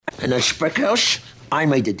And the Sprick House, I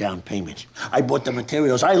made the down payment. I bought the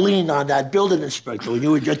materials. I leaned on that building inspector, and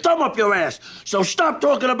you had your thumb up your ass. So stop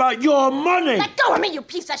talking about your money. Let go of me, you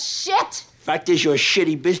piece of shit! Fact is, you're a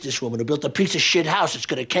shitty businesswoman who built a piece of shit house that's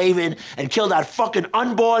gonna cave in and kill that fucking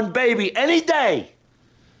unborn baby any day.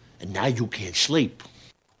 And now you can't sleep.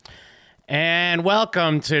 And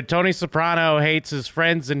welcome to Tony Soprano Hates His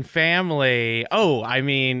Friends and Family.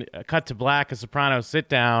 Cut to Black, a Soprano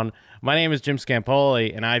sit-down. My name is Jim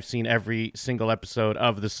Scampoli, and I've seen every single episode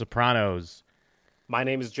of The Sopranos. My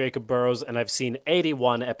name is Jacob Burrows, and I've seen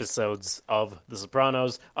 81 episodes of The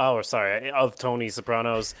Sopranos. Of Tony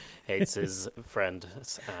Sopranos Hates His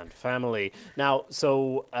Friends and Family. Now,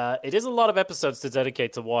 it is a lot of episodes to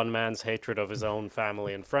dedicate to one man's hatred of his own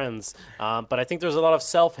family and friends, but I think there's a lot of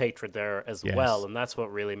self-hatred there as well, and that's what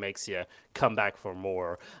really makes you come back for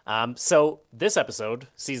more. So this episode,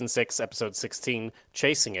 Season 6, Episode 16,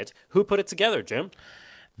 Chasing It, who put it together, Jim?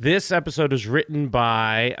 This episode was written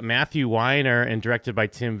by Matthew Weiner and directed by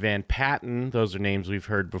Tim Van Patten. Those are names we've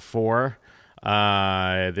heard before.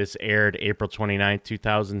 This aired April 29th,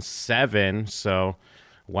 2007. So,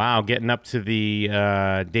 wow, getting up to the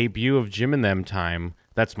debut of Jim and Them time.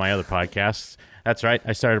 That's my other podcast. That's right.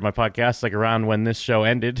 I started my podcast around when this show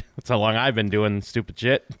ended. That's how long I've been doing stupid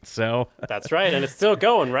shit. So that's right, and it's still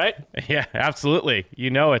going, right? Yeah, absolutely. You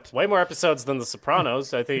know it. Way more episodes than The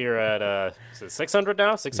Sopranos. I think you're at 600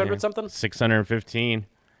 now, 600 something. 615.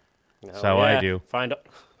 That's how I do. Find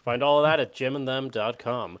all of that at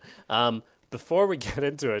jimandthem.com. Before we get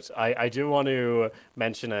into it, I do want to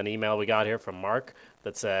mention an email we got here from Mark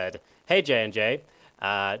that said, "Hey J&J.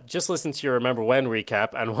 Just listened to your Remember When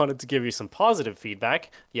recap and wanted to give you some positive feedback."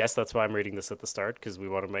 Yes, that's why I'm reading this at the start, because we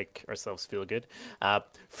want to make ourselves feel good.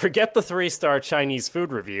 Forget the 3-star Chinese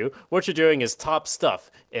food review. What you're doing is top stuff.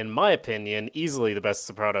 In my opinion, easily the best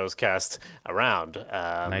Sopranos cast around.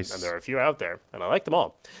 Nice. And there are a few out there, and I like them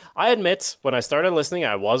all. I admit, when I started listening,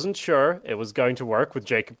 I wasn't sure it was going to work with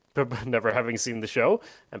Jacob never having seen the show,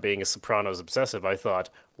 and being a Sopranos obsessive, I thought,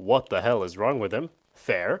 what the hell is wrong with him?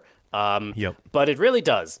 Fair. But it really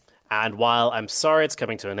does. And while I'm sorry it's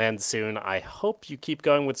coming to an end soon, I hope you keep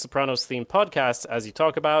going with Sopranos themed podcasts as you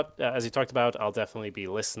talked about. I'll definitely be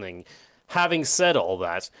listening. Having said all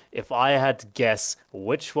that, if I had to guess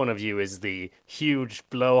which one of you is the huge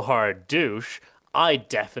blowhard douche, I'd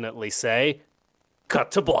definitely say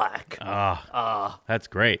cut to black. That's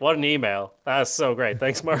great. What an email. That's so great.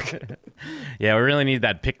 Thanks, Mark. Yeah, we really need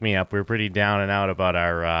that pick-me-up. We're pretty down and out about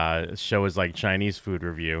our show is like Chinese food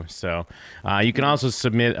review. So you can also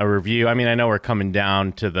submit a review. I mean, I know we're coming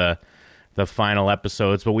down to the final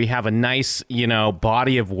episodes, but we have a nice,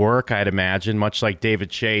 body of work, I'd imagine, much like David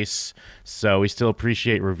Chase. So we still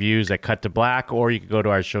appreciate reviews at Cut to Black, or you can go to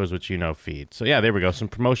our Shows What You Know feed. So yeah, there we go. Some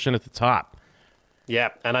promotion at the top. Yeah,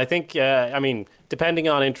 and I think, depending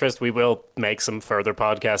on interest, we will make some further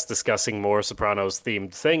podcasts discussing more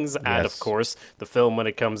Sopranos-themed things, and, of course, the film when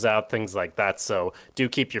it comes out, things like that. So do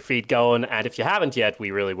keep your feed going, and if you haven't yet,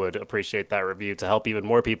 we really would appreciate that review to help even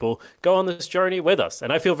more people go on this journey with us.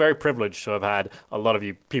 And I feel very privileged to have had a lot of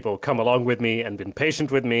you people come along with me and been patient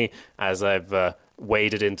with me as I've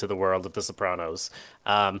waded into the world of The Sopranos.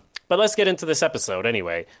 But let's get into this episode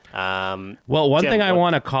anyway. Well, one thing I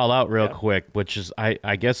want to call out real quick, which is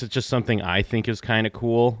I guess it's just something I think is kind of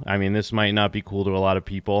cool. I mean, this might not be cool to a lot of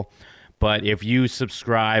people, but if you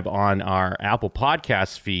subscribe on our Apple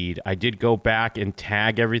Podcast feed, I did go back and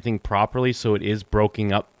tag everything properly, so it is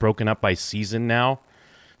broken up by season now.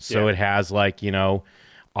 So it has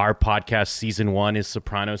our podcast season 1 is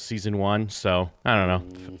Sopranos season 1. So I don't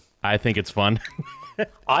know. I think it's fun.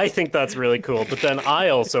 I think that's really cool, but then I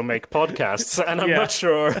also make podcasts, and I'm not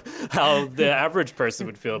sure how the average person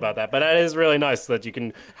would feel about that. But it is really nice that you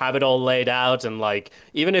can have it all laid out, and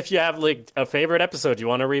even if you have a favorite episode you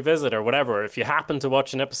want to revisit or whatever, if you happen to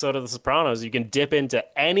watch an episode of The Sopranos, you can dip into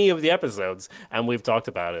any of the episodes, and we've talked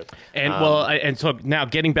about it. And and so now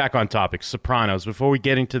getting back on topic, Sopranos. Before we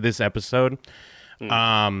get into this episode,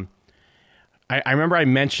 I remember I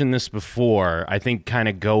mentioned this before, I think kind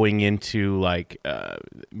of going into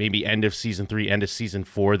maybe end of season 3, end of season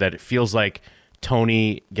 4, that it feels like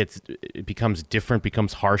Tony becomes different,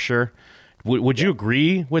 becomes harsher. Would you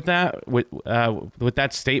agree with that, with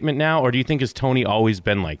that statement now? Or do you think has Tony always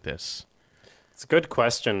been like this? It's a good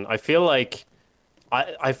question. I feel like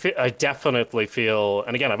I definitely feel,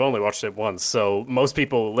 and again, I've only watched it once, so most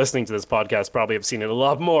people listening to this podcast probably have seen it a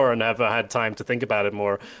lot more and have had time to think about it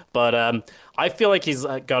more. But I feel like he's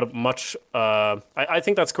got a much, I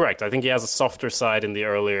think that's correct. I think he has a softer side in the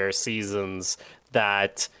earlier seasons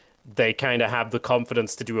that they kind of have the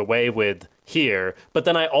confidence to do away with here. But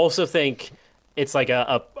then I also think it's like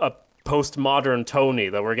a postmodern Tony,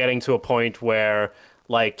 that we're getting to a point where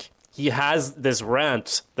like he has this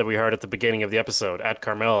rant that we heard at the beginning of the episode at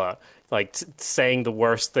Carmilla, like saying the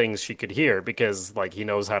worst things she could hear because like he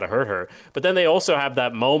knows how to hurt her. But then they also have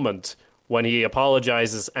that moment when he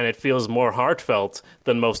apologizes, and it feels more heartfelt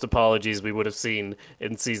than most apologies we would have seen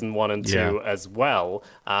in season 1 and 2 as well.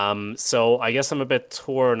 So I guess I'm a bit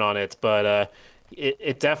torn on it, but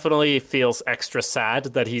it definitely feels extra sad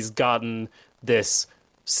that he's gotten this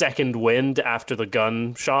second wind after the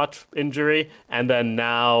gunshot injury, and then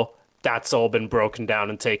now that's all been broken down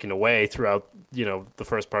and taken away throughout, the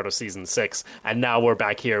first part of season 6, and now we're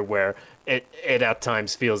back here where it at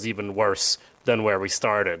times feels even worse than where we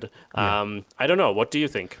started. I don't know. What do you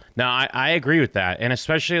think? No, I agree with that. And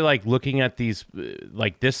especially like looking at these,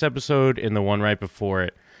 like this episode and the one right before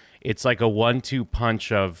it, it's like a 1-2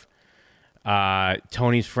 punch of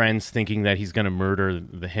Tony's friends thinking that he's going to murder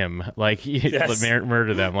him. Like, yes.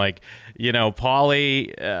 murder them. Like,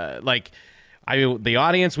 Polly, the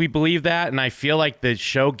audience, we believe that. And I feel like the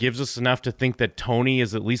show gives us enough to think that Tony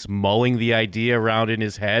is at least mulling the idea around in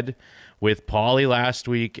his head, with Paulie last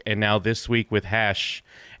week and now this week with Hesh.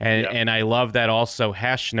 And I love that also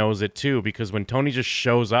Hesh knows it too, because when Tony just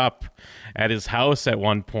shows up at his house at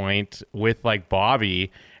one point with like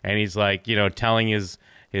Bobby, and he's like, telling his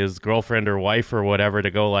girlfriend or wife or whatever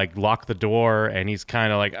to go like lock the door, and he's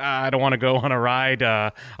kind of like, I don't want to go on a ride.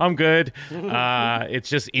 I'm good. It's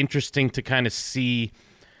just interesting to kind of see,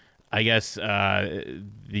 I guess,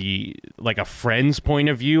 the like a friend's point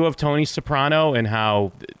of view of Tony Soprano, and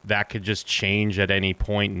how that could just change at any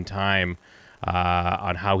point in time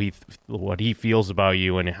on how what he feels about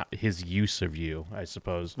you and his use of you, I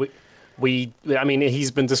suppose. I mean,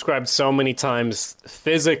 he's been described so many times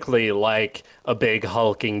physically like a big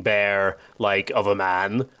hulking bear, like of a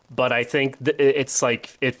man. But I think it's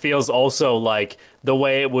like, it feels also like the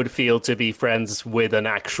way it would feel to be friends with an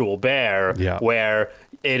actual bear, where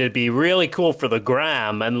it'd be really cool for the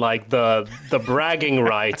gram and like the bragging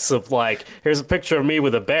rights of like, here's a picture of me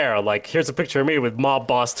with a bear, like here's a picture of me with mob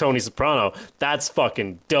boss Tony Soprano. That's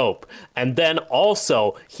fucking dope. And then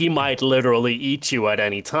also he might literally eat you at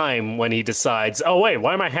any time when he decides, oh wait,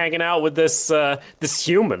 why am I hanging out with this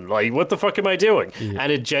human? Like, what the fuck am I doing?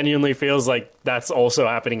 And it genuinely feels like that's also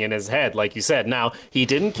happening in his head, like you said. Now, he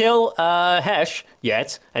didn't kill Hesh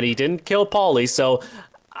yet, and he didn't kill Paulie, so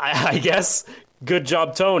I guess good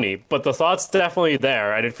job, Tony. But the thought's definitely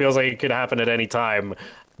there, and it feels like it could happen at any time,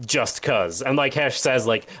 just cause. And like Hesh says,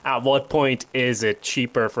 like, at what point is it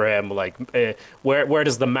cheaper for him? Like, where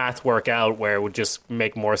does the math work out where it would just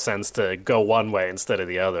make more sense to go one way instead of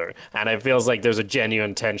the other? And it feels like there's a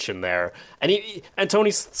genuine tension there. And Tony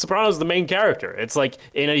Soprano's the main character. It's like,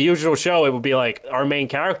 in a usual show, it would be like, our main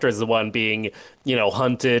character is the one being,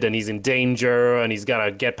 hunted, and he's in danger, and he's got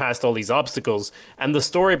to get past all these obstacles. And the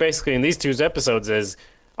story basically in these 2 episodes is,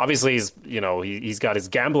 obviously, he's got his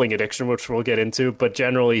gambling addiction, which we'll get into, but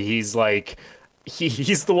generally he's like,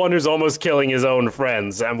 he's the one who's almost killing his own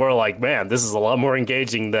friends, and we're like, man, this is a lot more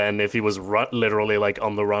engaging than if he was literally like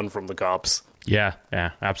on the run from the cops. Yeah,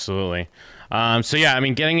 absolutely.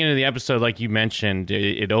 Getting into the episode, like you mentioned,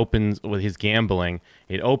 it opens with his gambling.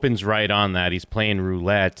 It opens right on that. He's playing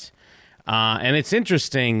roulette, and it's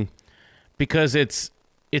interesting because it's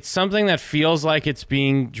something that feels like it's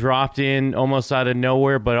being dropped in almost out of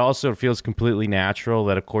nowhere, but also it feels completely natural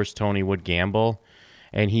that, of course, Tony would gamble.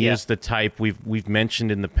 And he is the type we've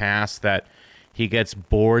mentioned in the past that he gets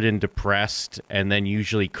bored and depressed, and then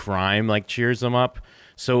usually crime like cheers him up.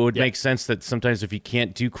 So it would make sense that sometimes if he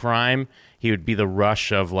can't do crime, he would be the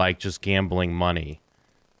rush of like just gambling money.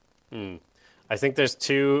 I think there's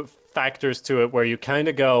 2 factors to it where you kind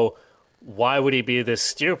of go, why would he be this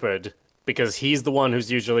stupid? Because he's the one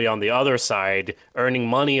who's usually on the other side, earning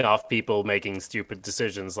money off people making stupid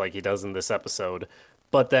decisions like he does in this episode.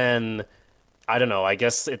 But then, I don't know, I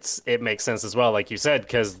guess it makes sense as well, like you said,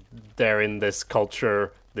 because they're in this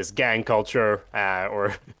culture, this gang culture,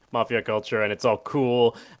 or mafia culture, and it's all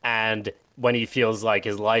cool. And when he feels like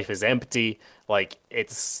his life is empty, like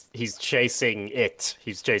he's chasing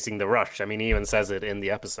the rush. I mean, he even says it in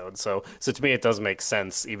the episode. So to me, it does make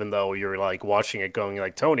sense, even though you're like watching it going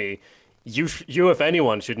like, Tony, you if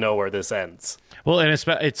anyone should know where this ends. Well, and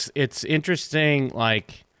it's interesting,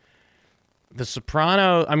 like The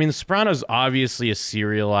Sopranos obviously a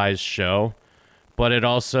serialized show, but it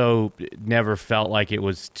also never felt like it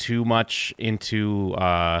was too much into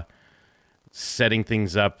setting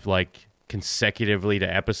things up like consecutively to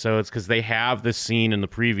episodes, because they have this scene in the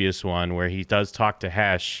previous one where he does talk to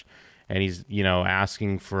Hesh and he's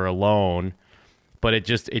asking for a loan, but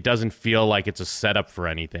it doesn't feel like it's a setup for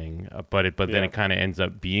anything. But then it kind of ends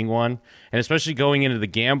up being one, and especially going into the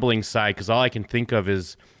gambling side, because all I can think of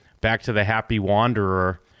is back to the Happy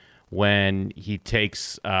Wanderer when he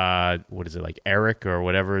takes what is it, like Eric or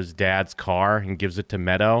whatever, his dad's car, and gives it to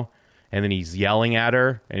Meadow, and then he's yelling at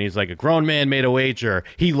her, and he's like, a grown man made a wager,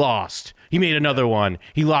 he lost, he made another one,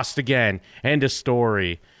 he lost again, end of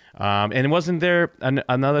story. And wasn't there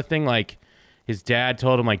another thing, like his dad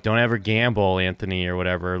told him, like, don't ever gamble, Anthony, or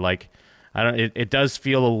whatever. Like, I don't. It does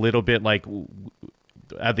feel a little bit like,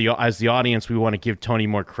 as the audience, we want to give Tony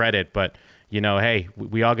more credit, but hey,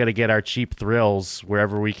 we all got to get our cheap thrills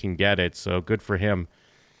wherever we can get it. So good for him.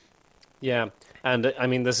 Yeah, and I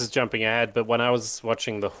mean, this is jumping ahead, but when I was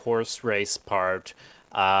watching the horse race part,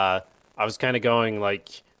 I was kind of going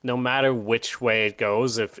like, no matter which way it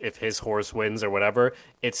goes, if his horse wins or whatever,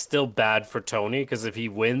 it's still bad for Tony, because if he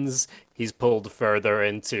wins, he's pulled further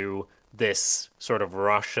into this sort of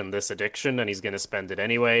rush and this addiction, and he's going to spend it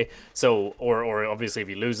anyway. So, or obviously if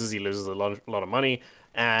he loses a lot of money,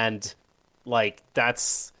 and like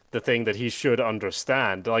that's the thing that he should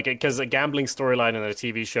understand, like, because a gambling storyline in a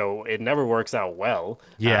TV show, it never works out well.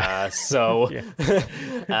 Yeah.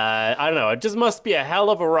 I don't know. It just must be a hell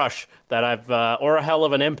of a rush that or a hell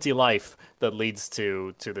of an empty life that leads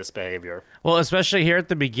to this behavior. Well, especially here at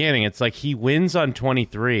the beginning, it's like he wins on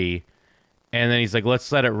 23, and then he's like,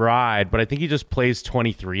 let's let it ride. But I think he just plays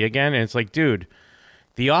 23 again, and it's like, dude,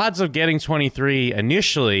 the odds of getting 23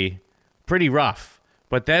 initially pretty rough.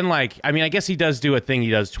 But then, like, I mean, I guess he does do a thing. He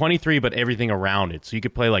does 23, but everything around it. So you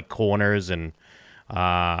could play, like, corners and,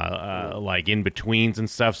 like, in-betweens and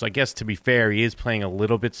stuff. So I guess, to be fair, he is playing a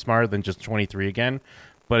little bit smarter than just 23 again.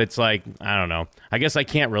 But it's like, I don't know. I guess I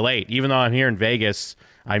can't relate. Even though I'm here in Vegas,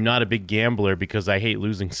 I'm not a big gambler because I hate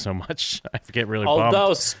losing so much. I get really bummed.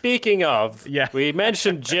 Although, speaking of, we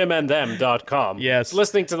mentioned jimandthem.com. Yes.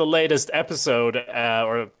 Listening to the latest episode,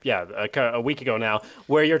 a week ago now,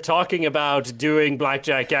 where you're talking about doing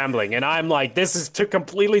blackjack gambling. And I'm like, this is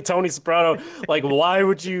completely Tony Soprano. Like, why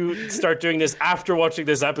would you start doing this after watching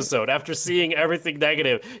this episode? After seeing everything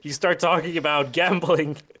negative, you start talking about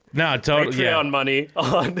gambling. No, totally. Patreon money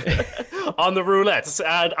on the roulettes,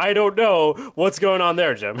 and I don't know what's going on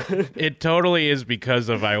there, Jim. It totally is because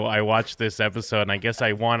of I watched this episode, and I guess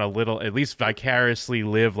I want a little, at least vicariously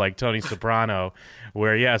live like Tony Soprano,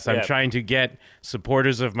 where yes, I'm trying to get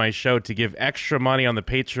supporters of my show to give extra money on the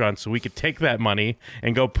Patreon so we could take that money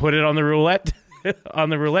and go put it on the roulette. On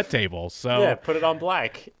the roulette table. So put it on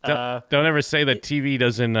black. Don't ever say that TV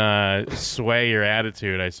doesn't sway your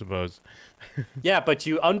attitude, I suppose. Yeah, but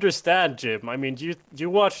you understand, Jim. I mean, you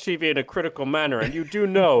watch TV in a critical manner, and you do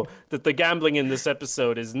know that the gambling in this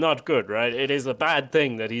episode is not good, right? It is a bad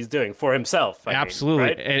thing that he's doing for himself. Absolutely.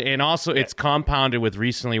 Right? And also, it's compounded with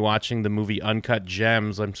recently watching the movie Uncut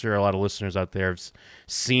Gems. I'm sure a lot of listeners out there have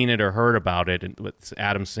seen it or heard about it. It's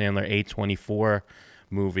Adam Sandler, A24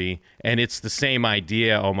 movie. And it's the same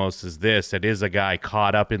idea almost as this. It is a guy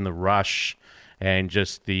caught up in the rush and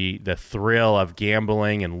just the thrill of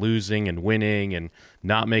gambling and losing and winning and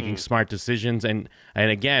not making smart decisions. And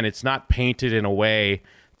again, it's not painted in a way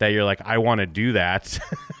that you're like, I want to do that.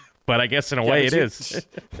 But I guess in a way it is.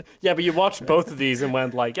 Yeah, but you watched both of these and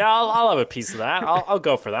went like, yeah, I'll have a piece of that. I'll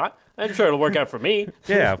go for that. I'm sure it'll work out for me.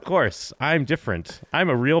 Yeah, of course. I'm different. I'm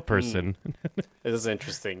a real person. This is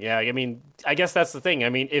interesting. Yeah, I mean, I guess that's the thing. I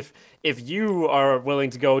mean, if you are willing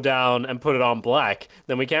to go down and put it on black,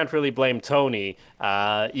 then we can't really blame Tony,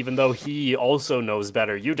 even though he also knows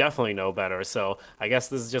better. You definitely know better. So I guess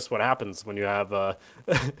this is just what happens when you have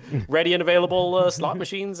ready and available slot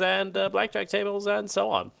machines and blackjack tables and so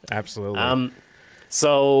on. Absolutely.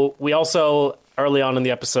 So we also, early on in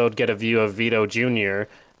the episode, get a view of Vito Jr.,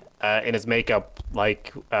 in his makeup,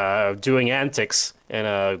 like doing antics in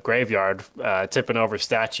a graveyard, tipping over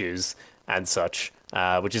statues and such,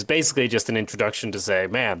 which is basically just an introduction to say,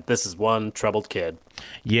 man, this is one troubled kid.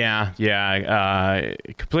 Yeah.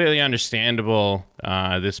 Completely understandable.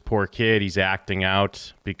 This poor kid, he's acting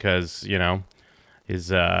out because,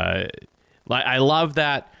 his... I love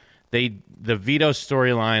that the Vito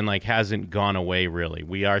storyline like hasn't gone away, really.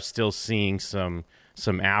 We are still seeing some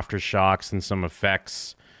aftershocks and some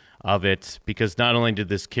effects of it, because not only did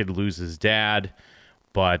this kid lose his dad,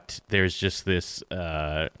 but there's just this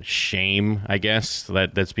shame, I guess,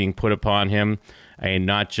 that's being put upon him, and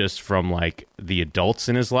not just from like the adults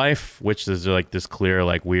in his life, which is like this clear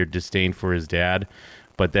like weird disdain for his dad,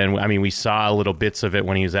 But then, I mean, we saw little bits of it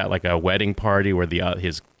when he was at like a wedding party where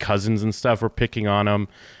his cousins and stuff were picking on him.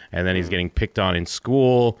 And then he's getting picked on in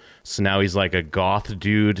school. So now he's like a goth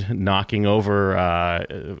dude knocking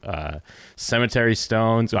over cemetery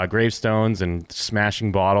stones, gravestones, and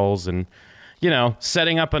smashing bottles. And, you know,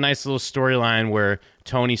 setting up a nice little storyline where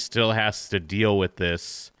Tony still has to deal with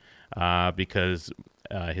this because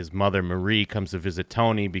his mother, Marie, comes to visit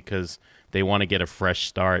Tony because they want to get a fresh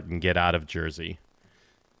start and get out of Jersey.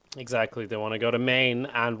 Exactly. They want to go to Maine.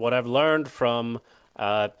 And what I've learned from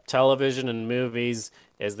television and movies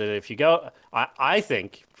is that if you go, I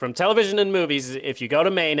think from television and movies, if you go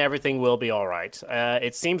to Maine, everything will be all right.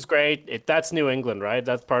 It seems great. That's New England, right?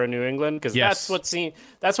 That's part of New England because yes.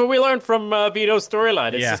 that's what we learned from Vito's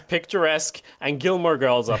storyline. It's yeah. just picturesque and Gilmore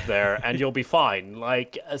Girls up there, and you'll be fine.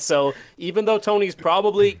 Like so, even though Tony's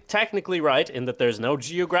probably technically right in that there's no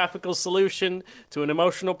geographical solution to an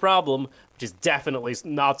emotional problem, which is definitely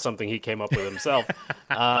not something he came up with himself.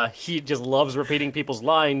 He just loves repeating people's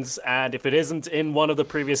lines, and if it isn't in one of the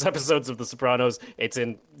previous episodes of The Sopranos, it's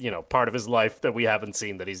in, you know, part of his life that we haven't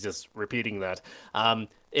seen that he's just repeating that.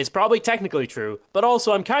 It's probably technically true, but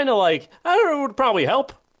also I'm kind of like, I don't know, it would probably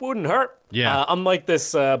help. Wouldn't hurt. Yeah. Unlike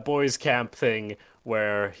this boys camp thing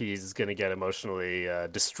where he's going to get emotionally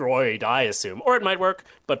destroyed, I assume. Or it might work,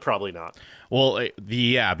 but probably not. Well,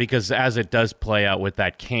 because as it does play out with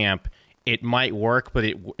that camp, it might work, but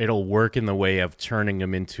it'll work in the way of turning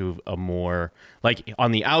him into a more, like,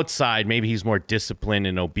 on the outside, maybe he's more disciplined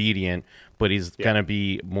and obedient, but he's going to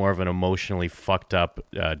be more of an emotionally fucked up,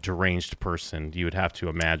 deranged person, you would have to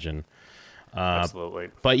imagine. Absolutely.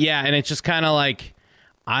 But yeah, and it's just kind of like,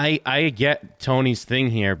 I get Tony's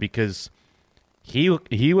thing here because he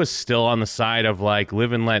was still on the side of, like,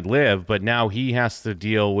 live and let live, but now he has to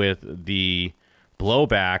deal with the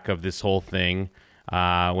blowback of this whole thing.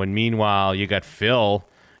 When meanwhile you got Phil,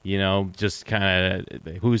 you know, just kind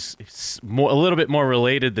of who's a little bit more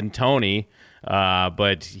related than Tony,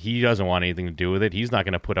 but he doesn't want anything to do with it. He's not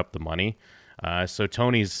going to put up the money. So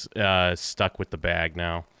Tony's stuck with the bag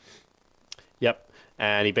now. Yep.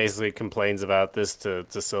 And he basically complains about this to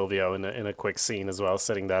Silvio in a quick scene as well,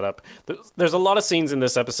 setting that up. There's a lot of scenes in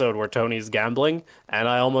this episode where Tony's gambling, and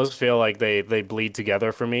I almost feel like they bleed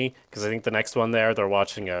together for me, because I think the next one they're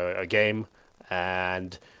watching a game,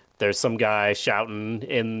 and there's some guy shouting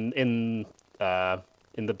in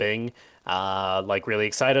the Bing, like really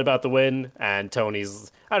excited about the win, and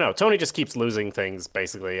Tony's, I don't know, Tony just keeps losing things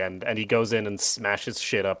basically, and he goes in and smashes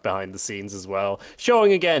shit up behind the scenes as well,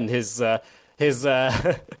 showing again his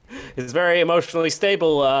very emotionally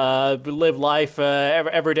stable, live life,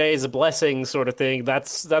 every day is a blessing sort of thing.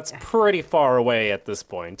 That's pretty far away at this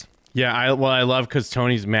point. Yeah, I love because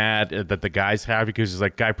Tony's mad that the guy's happy because he's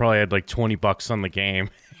like, guy probably had like $20 on the game.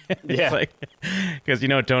 Yeah, because, you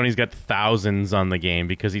know, Tony's got thousands on the game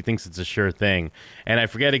because he thinks it's a sure thing. And I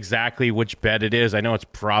forget exactly which bet it is. I know it's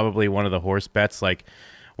probably one of the horse bets, like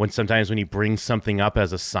sometimes when he brings something up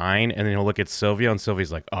as a sign, and then he'll look at Silvio, and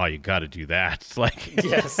Silvio's like, "Oh, you got to do that." It's like,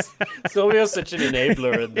 yes, Silvio's such an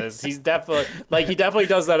enabler in this. He definitely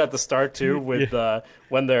does that at the start too, with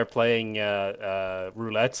when they're playing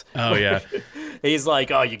roulette. Oh yeah, he's like,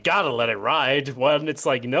 "Oh, you gotta let it ride." When it's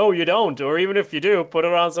like, "No, you don't," or even if you do, put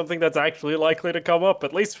it on something that's actually likely to come up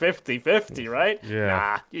at least 50-50, right?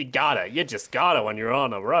 Yeah, nah, you just gotta when you're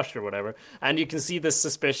on a rush or whatever. And you can see this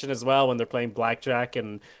suspicion as well when they're playing blackjack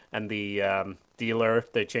and the dealer,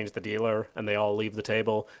 they change the dealer and they all leave the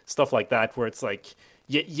table, stuff like that, where it's like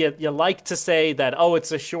you like to say that, oh,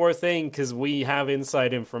 it's a sure thing because we have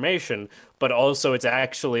inside information, but also it's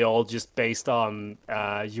actually all just based on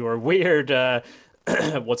your weird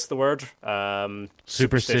what's the word,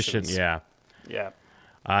 superstition. Yeah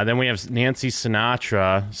Then we have Nancy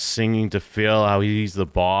Sinatra singing to Phil how he's the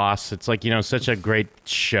boss. It's like, you know, such a great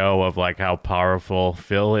show of like how powerful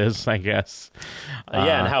Phil is, I guess.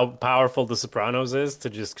 And how powerful The Sopranos is to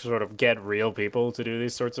just sort of get real people to do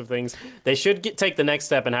these sorts of things. They should take the next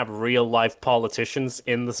step and have real life politicians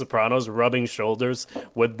in The Sopranos rubbing shoulders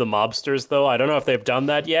with the mobsters, though. I don't know if they've done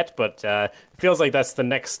that yet, but it feels like that's the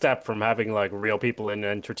next step from having like real people in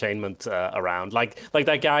entertainment around, like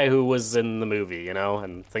that guy who was in the movie, you know,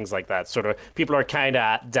 and things like that. Sort of people are kind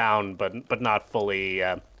of down, but not fully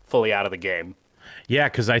out of the game. Yeah,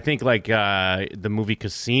 because I think like the movie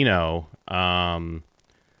Casino,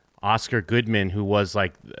 Oscar Goodman, who was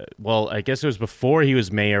like, well, I guess it was before he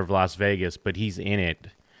was mayor of Las Vegas, but he's in it.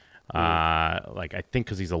 Like, I think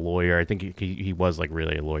because he's a lawyer. I think he was like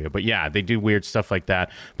really a lawyer. But yeah, they do weird stuff like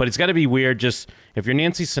that. But it's got to be weird just if you're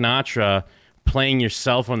Nancy Sinatra playing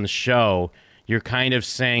yourself on the show, you're kind of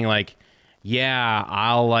saying like, yeah,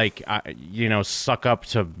 I'll like, suck up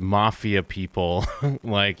to mafia people.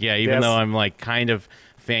 Like, yeah, even though I'm like kind of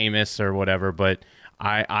famous or whatever, but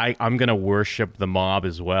I'm going to worship the mob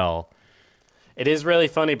as well. It is really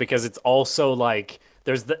funny because it's also like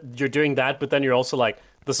you're doing that, but then you're also like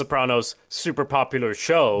The Sopranos, super popular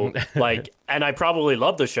show, like, and I probably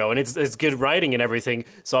love the show, and it's good writing and everything.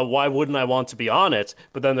 So why wouldn't I want to be on it?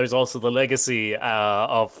 But then there's also the legacy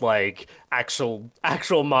of like actual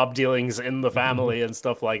mob dealings in the family and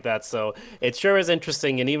stuff like that. So it sure is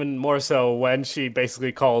interesting, and even more so when she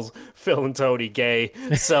basically calls Phil and Tony gay.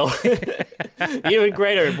 So even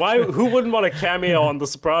greater. Who wouldn't want a cameo on The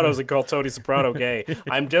Sopranos and call Tony Soprano gay?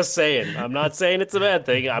 I'm just saying. I'm not saying it's a bad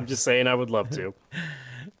thing. I'm just saying I would love to.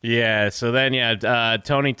 Yeah, so then,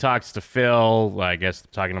 Tony talks to Phil, I guess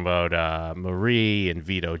talking about Marie and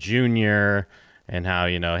Vito Jr., and how,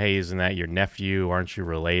 hey, isn't that your nephew? Aren't you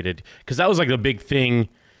related? Because that was like the big thing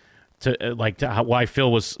why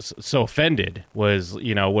Phil was so offended was,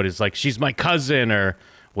 what is like, she's my cousin or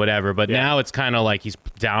whatever. But now it's kind of like he's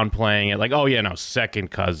downplaying it, like, oh, yeah, no, second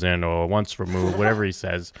cousin or once removed, whatever he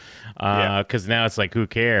says. Because now it's like, who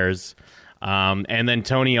cares? And then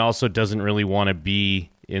Tony also doesn't really want to be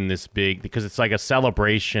in this big, because it's like a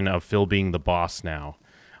celebration of Phil being the boss now.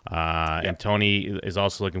 And Tony is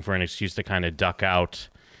also looking for an excuse to kind of duck out.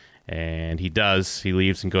 And he does. He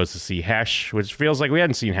leaves and goes to see Hesh, which feels like we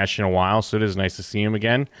hadn't seen Hesh in a while, so it is nice to see him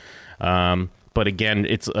again. But again,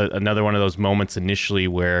 it's another one of those moments initially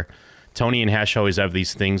where Tony and Hesh always have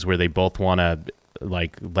these things where they both want to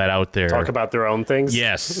like let out their talk about their own things.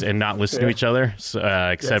 Yes, and not listen to each other. So,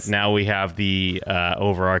 except now we have the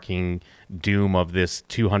overarching doom of this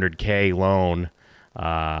 $200K loan,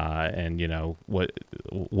 and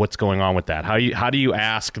what's going on with that. How do you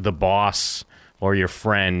ask the boss or your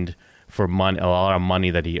friend for money, a lot of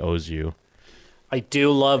money that he owes you? I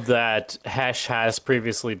do love that Hesh has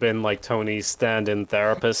previously been like Tony's stand-in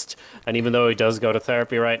therapist, and even though he does go to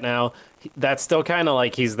therapy right now, that's still kind of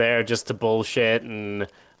like he's there just to bullshit. And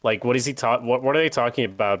like, what is he what are they talking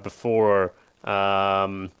about before?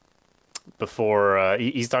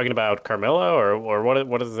 He's talking about Carmilla, or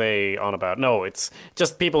what are they on about? No, it's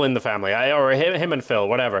just people in the family, or him and Phil,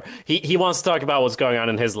 whatever. He wants to talk about what's going on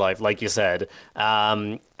in his life, like you said,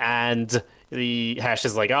 and the Hesh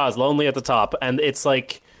is like, it's lonely at the top, and it's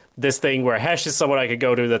like this thing where Hesh is someone I could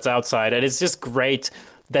go to that's outside, and it's just great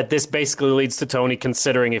that this basically leads to Tony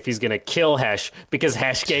considering if he's going to kill Hesh because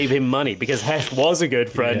Hesh gave him money, because Hesh was a good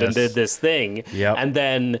friend and did this thing. Yep. And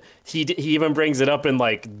then he even brings it up in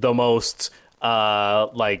like the most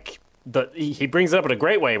he brings it up in a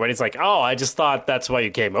great way, but he's like, oh, I just thought that's why you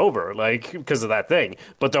came over, like, because of that thing.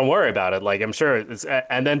 But don't worry about it. Like, I'm sure it's...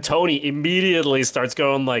 And then Tony immediately starts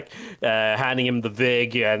going, like, handing him the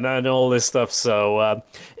VIG and all this stuff. So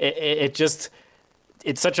it just...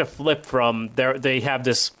 It's such a flip from... They have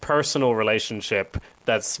this personal relationship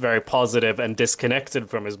that's very positive and disconnected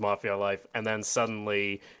from his mafia life. And then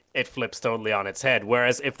suddenly it flips totally on its head.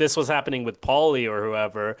 Whereas if this was happening with Paulie or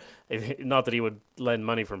whoever, not that he would lend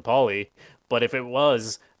money from Paulie, but if it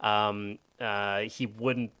was, he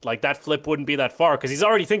wouldn't, like, that flip wouldn't be that far because he's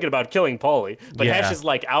already thinking about killing Paulie. But Hesh is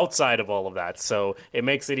like outside of all of that, so it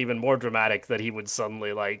makes it even more dramatic that he would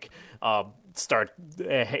suddenly like start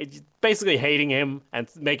basically hating him and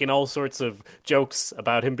making all sorts of jokes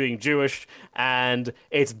about him being Jewish, and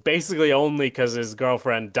it's basically only because his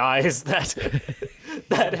girlfriend dies that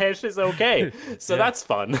that Hesh is okay. So that's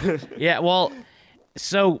fun. Yeah, well,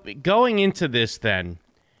 so going into this then,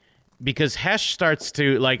 because Hesh starts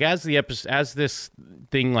to, like, as this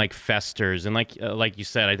thing like festers, and like you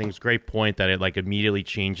said, I think it's a great point that it like immediately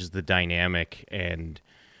changes the dynamic and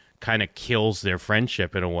kind of kills their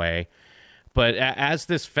friendship in a way. But as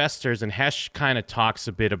this festers, and Hesh kind of talks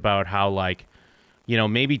a bit about how, like,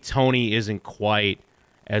 maybe Tony isn't quite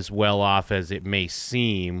as well off as it may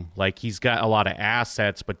seem. Like, he's got a lot of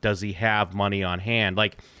assets, but does he have money on hand?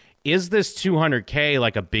 Like, is this $200K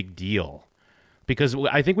like a big deal? Because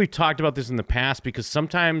I think we've talked about this in the past, because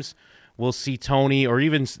sometimes we'll see Tony or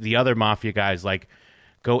even the other mafia guys like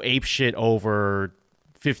go apeshit over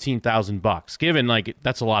 $15,000, given like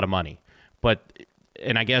that's a lot of money.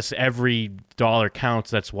 And I guess every dollar counts.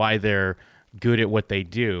 That's why they're good at what they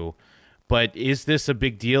do. But is this a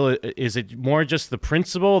big deal? Is it more just the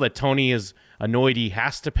principle that Tony is annoyed he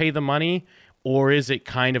has to pay the money, or is it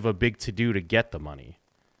kind of a big to-do to get the money?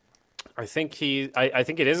 I think I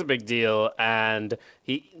think it is a big deal, and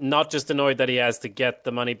he not just annoyed that he has to get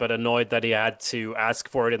the money, but annoyed that he had to ask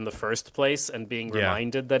for it in the first place, and being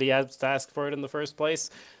reminded that he has to ask for it in the first place.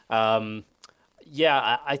 I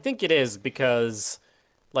think it is, because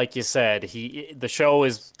like you said,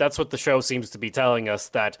 that's what the show seems to be telling us,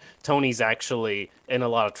 that Tony's actually in a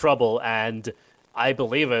lot of trouble, and I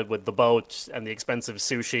believe it with the boat and the expensive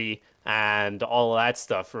sushi and all of that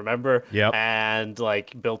stuff, remember? Yep. And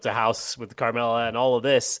like built a house with Carmela and all of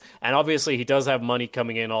this. And obviously he does have money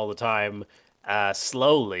coming in all the time,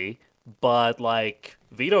 slowly, but like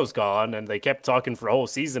Vito's gone and they kept talking for a whole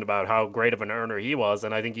season about how great of an earner he was,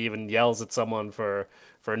 and I think he even yells at someone for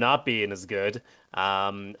not being as good,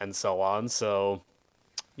 and so on. So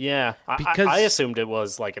yeah, Because- I assumed it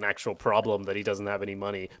was like an actual problem that he doesn't have any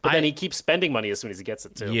money, but then he keeps spending money as soon as he gets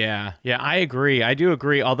it too. Yeah, I agree. I do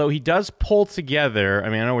agree. Although he does pull together. I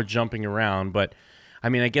mean, I know we're jumping around, but I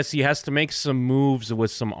mean, I guess he has to make some moves with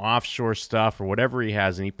some offshore stuff or whatever he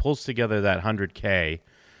has, and he pulls together that 100K,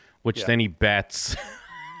 which then he bets.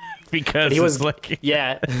 Because he was it's like,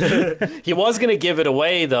 yeah, he was gonna give it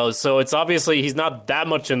away though, so it's obviously he's not that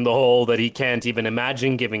much in the hole that he can't even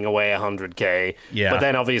imagine giving away 100K. Yeah. But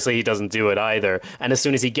then obviously he doesn't do it either, and as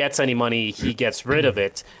soon as he gets any money, he gets rid of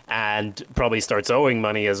it and probably starts owing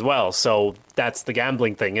money as well. So that's the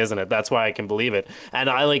gambling thing, isn't it? That's why I can believe it. And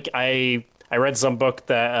I read some book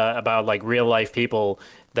that about like real life people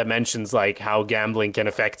that mentions like how gambling can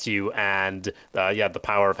affect you, and The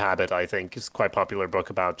Power of Habit, I think, is quite a popular book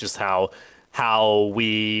about just how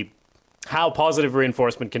positive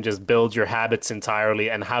reinforcement can just build your habits entirely,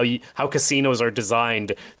 and how casinos are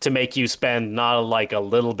designed to make you spend not like a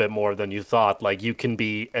little bit more than you thought. Like you can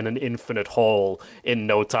be in an infinite hole in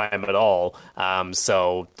no time at all. And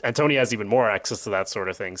Tony has even more access to that sort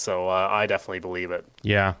of thing. So I definitely believe it.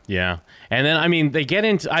 yeah. And then, I mean, they get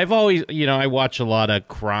into, I've always, I watch a lot of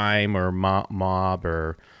crime or mob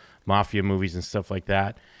or mafia movies and stuff like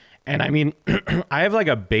that. And I mean, I have like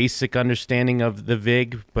a basic understanding of the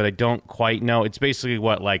VIG, but I don't quite know. It's basically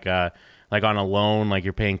what, like on a loan, like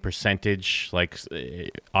you're paying percentage. Like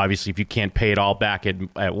obviously, if you can't pay it all back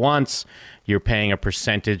at once, you're paying a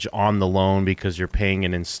percentage on the loan because you're paying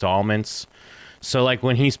in installments. So like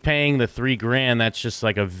when he's paying the $3,000, that's just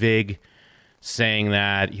like a VIG saying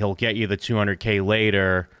that he'll get you the 200K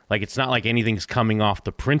later. Like it's not like anything's coming off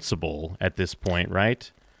the principal at this point,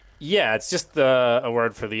 right? Yeah, it's just a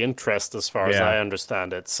word for the interest as far as Yeah. I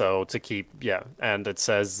understand it. So to keep, and it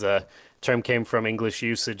says term came from English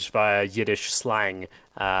usage via Yiddish slang,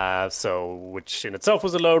 which in itself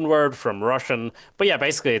was a loan word from Russian. But yeah,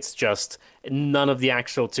 basically it's just none of the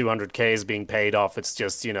actual 200K is being paid off. It's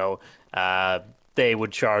just, they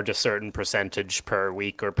would charge a certain percentage per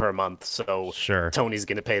week or per month. So Sure. Tony's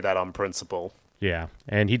going to pay that on principle. Yeah,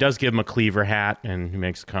 and he does give him a Cleaver hat, and he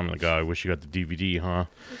makes a comment like, "Oh, I wish you got the DVD, huh?"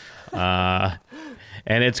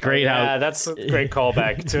 And it's great Yeah, how. that's a great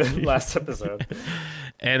callback to last episode.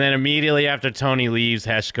 And then immediately after Tony leaves,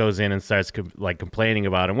 Hesh goes in and starts complaining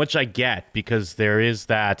about him, which I get because there is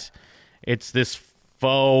that. It's this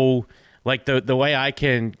faux, like the way I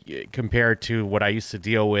can compare it to what I used to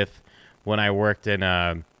deal with when I worked in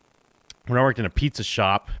a pizza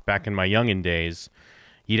shop back in my youngin' days.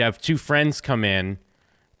 You'd have two friends come in,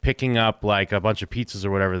 picking up like a bunch of pizzas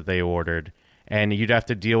or whatever that they ordered, and you'd have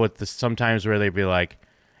to deal with this sometimes where they'd be like,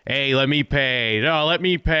 "Hey, let me pay. No, let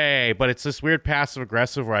me pay." But it's this weird passive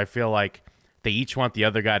aggressive where I feel like they each want the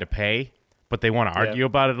other guy to pay, but they want to argue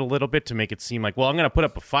about it a little bit to make it seem like, well, I'm going to put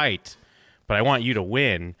up a fight, but I want you to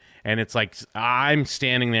win. And it's like I'm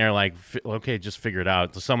standing there like, okay, just figure it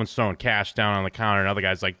out. So someone's throwing cash down on the counter, and other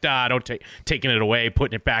guy's like, don't taking it away,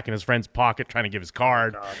 putting it back in his friend's pocket, trying to give his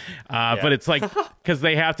card. But it's like because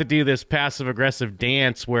they have to do this passive aggressive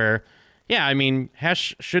dance where, yeah, I mean,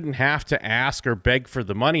 Hesh shouldn't have to ask or beg for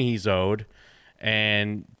the money he's owed,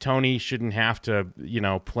 and Tony shouldn't have to,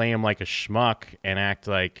 play him like a schmuck and act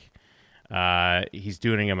like he's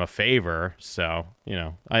doing him a favor. So,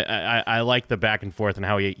 I like the back and forth and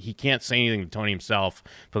how he can't say anything to Tony himself,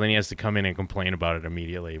 but then he has to come in and complain about it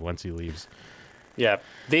immediately once he leaves. Yeah,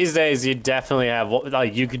 these days you definitely have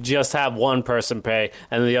you could just have one person pay,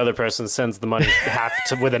 and the other person sends the money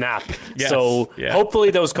with an app. Yes, So yeah.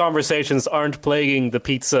 hopefully those conversations aren't plaguing the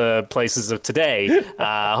pizza places of today.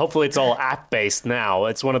 Hopefully it's all app based now.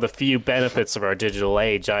 It's one of the few benefits of our digital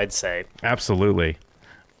age, I'd say. Absolutely.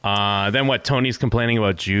 Then what? Tony's complaining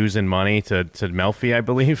about Jews and money to Melfi, I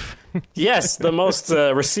believe. Yes, the most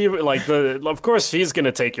receiver, of course she's going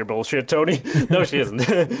to take your bullshit, Tony. No, she isn't.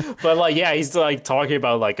 But he's talking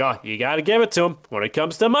about you got to give it to them when it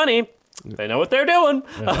comes to money. They know what they're doing.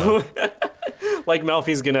 Like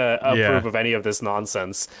Melfi's going to approve of any of this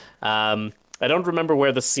nonsense. I don't remember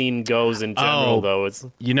where the scene goes in general, though.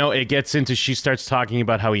 It gets into, she starts talking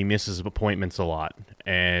about how he misses appointments a lot.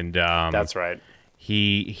 And that's right.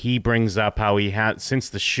 he brings up how he had, since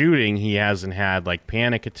the shooting, he hasn't had like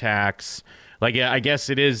panic attacks. Like, I guess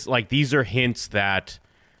it is like, these are hints that,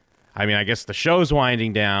 I mean, I guess the show's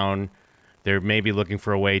winding down. They're maybe looking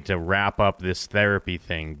for a way to wrap up this therapy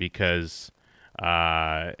thing, because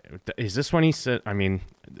is this when he said, I mean,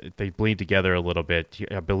 they bleed together a little bit.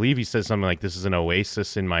 I believe he says something like, this is an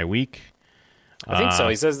oasis in my week. I think so.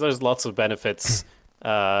 He says there's lots of benefits.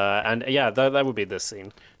 And yeah, that would be this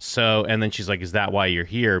scene. So, and then she's like, is that why you're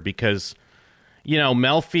here? Because, you know,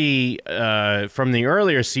 Melfi, from the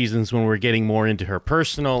earlier seasons when we're getting more into her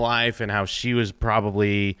personal life and how she was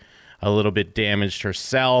probably a little bit damaged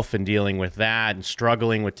herself and dealing with that and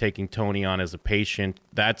struggling with taking Tony on as a patient,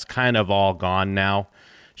 that's kind of all gone now.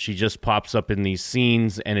 She just pops up in these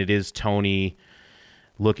scenes, and it is Tony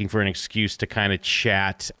looking for an excuse to kind of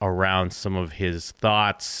chat around some of his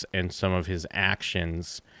thoughts and some of his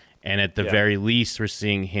actions. And at the very least, we're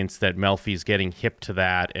seeing hints that Melfi's getting hip to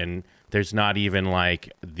that, and there's not even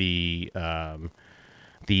like the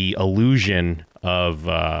illusion of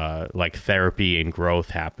like therapy and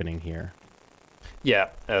growth happening here. Yeah,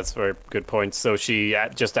 that's a very good point. So she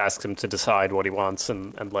just asks him to decide what he wants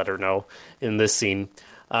and let her know in this scene.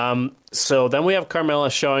 So then we have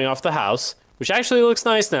Carmela showing off the house, which actually looks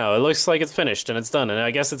nice now. It looks like it's finished and it's done. And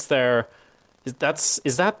I guess it's their...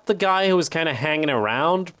 Is that the guy who was kind of hanging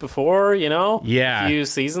around before, you know? Yeah. A few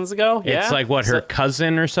seasons ago? It's like, what, her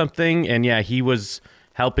cousin or something? And yeah, he was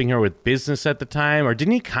helping her with business at the time. Or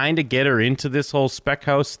didn't he kind of get her into this whole spec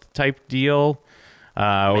house type deal?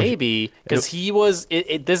 Maybe, because he was...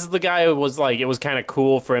 this is the guy who was like, it was kind of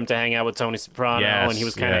cool for him to hang out with Tony Soprano, and he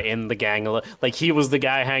was kind of in the gang. Like, he was the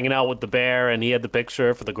guy hanging out with the bear, and he had the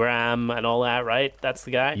picture for the gram and all that, right? That's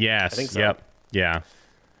the guy? Yes. I think so. Yep. Yeah.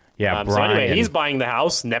 Yeah, so anyway, he's buying the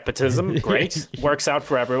house. Nepotism. Great. Works out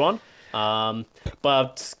for everyone.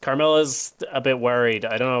 But Carmela's a bit worried.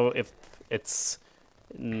 I don't know if it's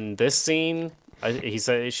in this scene. She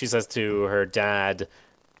says to her dad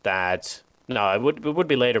that... No, it would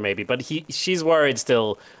be later maybe, but she's worried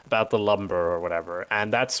still about the lumber or whatever,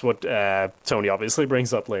 and that's what Tony obviously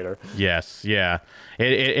brings up later. Yes, yeah.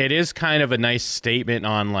 It is kind of a nice statement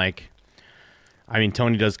on, like, I mean,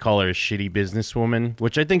 Tony does call her a shitty businesswoman,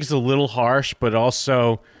 which I think is a little harsh, but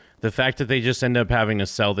also the fact that they just end up having to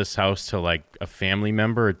sell this house to, like, a family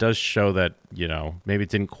member, it does show that, you know, maybe it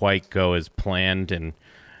didn't quite go as planned, and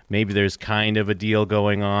maybe there's kind of a deal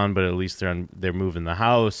going on, but at least they're moving the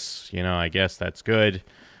house. You know, I guess that's good.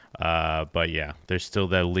 But yeah, there's still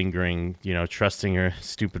that lingering, you know, trusting her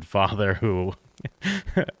stupid father who,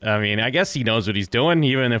 I mean, I guess he knows what he's doing,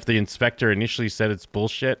 even if the inspector initially said it's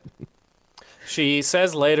bullshit. She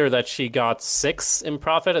says later that she got 6 in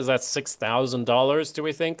profit. Is that $6,000, do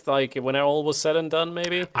we think? Like, when it all was said and done,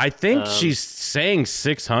 maybe? I think she's saying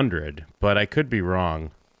 600, but I could be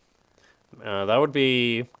wrong. That would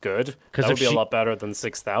be good. That would be a lot better than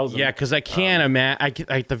 6,000. Yeah, because I can't imagine.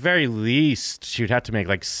 At the very least, she'd have to make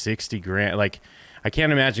like 60 grand. Like, I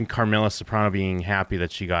can't imagine Carmela Soprano being happy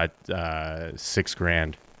that she got $6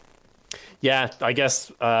 grand. Yeah, I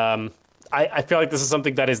guess. I feel like this is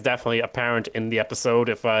something that is definitely apparent in the episode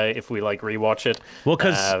if we like rewatch it. Well,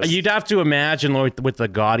 because you'd have to imagine with the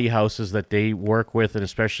gaudy houses that they work with, and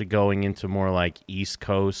especially going into more like East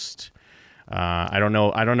Coast. I don't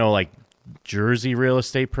know like Jersey real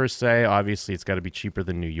estate per se. Obviously, it's got to be cheaper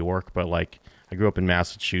than New York, but like I grew up in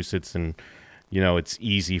Massachusetts, and you know it's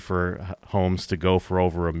easy for homes to go for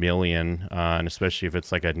over $1 million, and especially if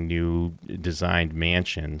it's like a new designed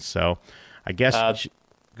mansion. So, I guess.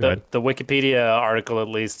 The Wikipedia article at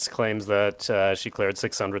least claims that she cleared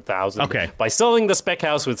 $600,000 by selling the spec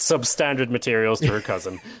house with substandard materials to her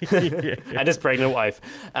cousin and his pregnant wife.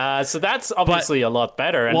 So that's obviously a lot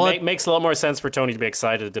better, and makes a lot more sense for Tony to be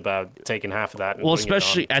excited about taking half of that. And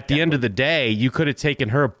especially at the end of the day, you could have taken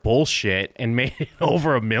her bullshit and made it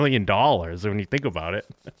over $1 million when you think about it.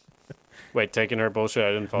 Wait, taking her bullshit?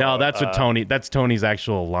 I didn't follow. No, that's what Tony. That's Tony's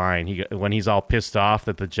actual line. When he's all pissed off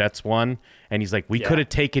that the Jets won, and he's like, "We could have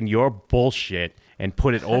taken your bullshit and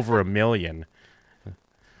put it over $1 million."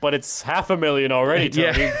 But it's $500,000 already,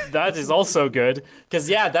 Tony. Yeah. That is also good. Because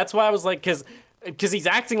that's why I was like, because he's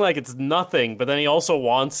acting like it's nothing, but then he also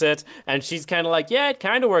wants it, and she's kind of like, yeah, it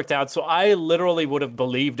kind of worked out. So I literally would have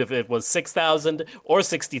believed if it was 6,000 or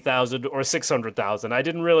 60,000 or 600,000. I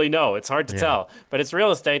didn't really know. It's hard to tell, but it's real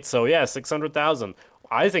estate, so yeah, 600,000.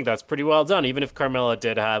 I think that's pretty well done, even if Carmela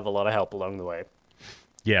did have a lot of help along the way.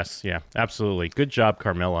 Yes, yeah, absolutely. Good job,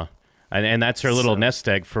 Carmela. And that's her little nest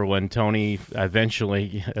egg for when Tony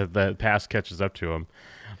eventually, the past catches up to him.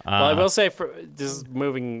 Well, I will say, this is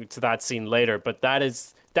moving to that scene later, but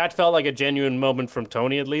that felt like a genuine moment from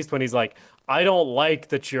Tony, at least, when he's like, I don't like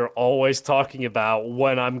that you're always talking about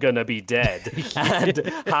when I'm gonna be dead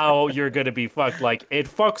and how you're gonna be fucked. Like, it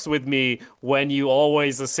fucks with me when you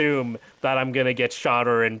always assume that I'm gonna get shot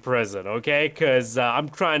or in prison, okay? Because I'm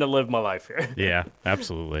trying to live my life here. Yeah,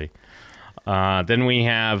 absolutely. Then we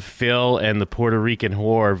have Phil and the Puerto Rican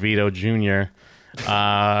whore, Vito Jr.,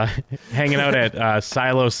 hanging out at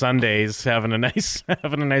Silo Sundays, having a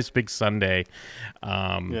nice big Sunday.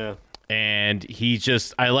 Yeah. And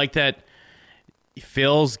I like that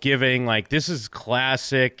Phil's giving, like, this is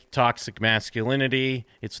classic toxic masculinity.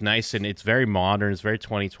 It's nice and it's very modern. It's very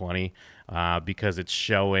 2020 because it's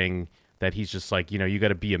showing that he's just like, you got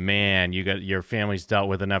to be a man. Your family's dealt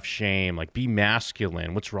with enough shame. Like, be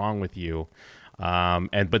masculine. What's wrong with you?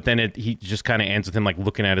 But then he just kind of ends with him like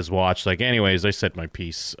looking at his watch, like, anyways, I said my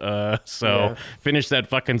piece. Finish that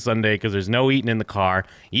fucking Sunday because there's no eating in the car.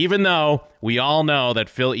 Even though we all know that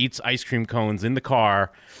Phil eats ice cream cones in the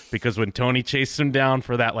car because when Tony chased him down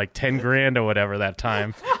for that like 10 grand or whatever that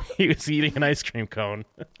time, he was eating an ice cream cone.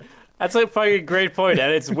 That's a fucking great point,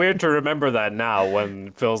 and it's weird to remember that now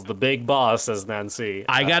when Phil's the big boss as Nancy.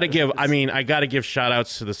 I gotta give shout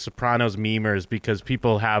outs to the Sopranos memers because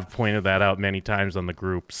people have pointed that out many times on the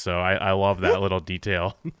group, so I love that little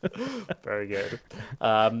detail. Very good.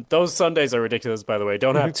 Those Sundays are ridiculous, by the way.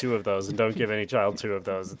 Don't have two of those, and don't give any child two of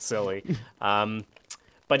those. It's silly.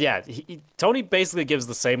 But yeah, Tony basically gives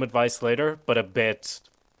the same advice later, but a bit...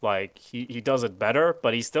 like, he does it better,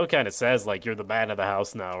 but he still kind of says, like, you're the man of the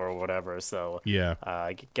house now or whatever. So yeah,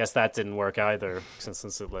 I guess that didn't work either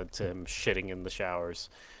since it led to him shitting in the showers,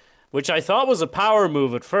 which I thought was a power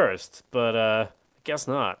move at first, but I guess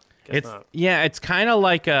not. Yeah, it's kind of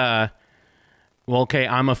like well, okay,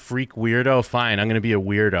 I'm a freak weirdo. Fine, I'm going to be a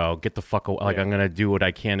weirdo. Get the fuck away. Like, I'm going to do what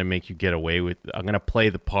I can to make you get away with. I'm going to play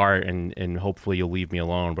the part, and hopefully you'll leave me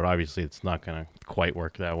alone. But obviously it's not going to quite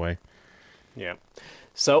work that way. Yeah.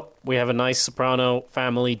 So we have a nice Soprano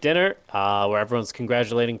family dinner where everyone's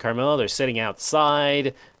congratulating Carmela. They're sitting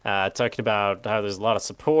outside, talking about how there's a lot of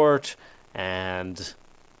support. And,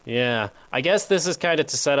 yeah, I guess this is kind of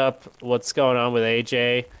to set up what's going on with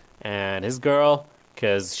AJ and his girl,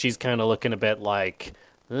 because she's kind of looking a bit like...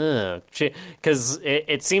 because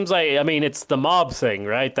it seems like, I mean, it's the mob thing,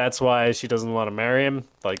 right? That's why she doesn't want to marry him.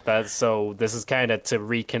 Like that. So this is kind of to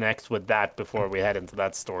reconnect with that before we head into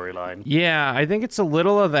that storyline. Yeah, I think it's a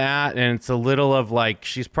little of that, and it's a little of like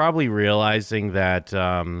she's probably realizing that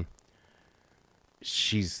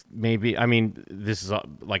she's maybe. I mean, this is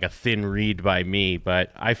like a thin read by me,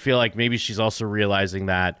 but I feel like maybe she's also realizing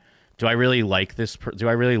that. Do I really like this? Do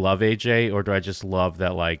I really love AJ, or do I just love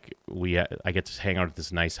that like I get to hang out at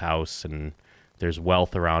this nice house and there's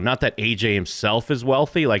wealth around? Not that AJ himself is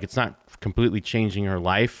wealthy, like it's not completely changing her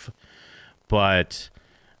life, but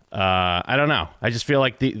I don't know. I just feel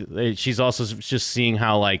like she's also just seeing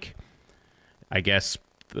how like I guess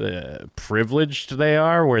privileged they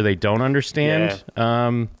are, where they don't understand.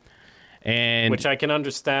 Yeah. And which I can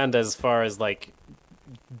understand as far as like.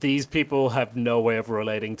 These people have no way of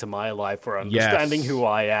relating to my life or understanding who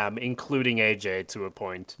I am, including AJ to a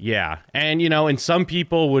point. Yeah. And, and some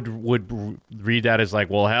people would read that as like,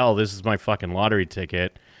 well, hell, this is my fucking lottery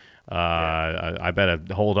ticket. I better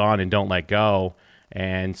hold on and don't let go.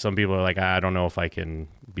 And some people are like, I don't know if I can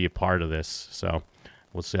be a part of this. So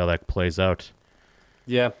we'll see how that plays out.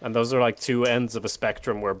 Yeah. And those are like two ends of a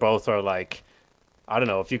spectrum where both are like, I don't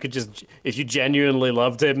know, if you genuinely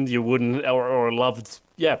loved him, you wouldn't,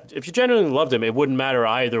 if you genuinely loved him, it wouldn't matter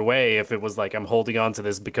either way if it was like, I'm holding on to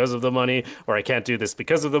this because of the money, or I can't do this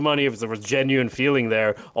because of the money. If there was genuine feeling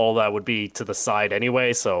there, all that would be to the side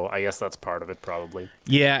anyway, so I guess that's part of it probably.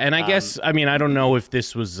 Yeah, and I guess, I mean, I don't know if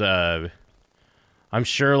this was, I'm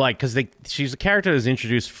sure, like, because she's a character that's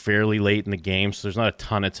introduced fairly late in the game, so there's not a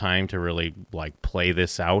ton of time to really, like, play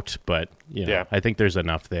this out, but, yeah. I think there's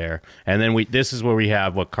enough there. And then this is where we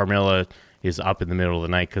have what Carmela is up in the middle of the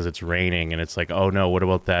night because it's raining, and it's like, oh, no, what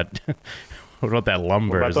about that... What about that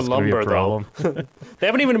lumber? What about the lumber, though? They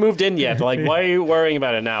haven't even moved in yet. Like, why are you worrying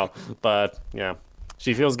about it now? But, yeah,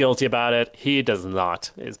 she feels guilty about it. He does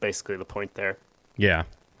not, is basically the point there. Yeah.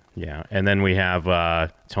 Yeah, and then we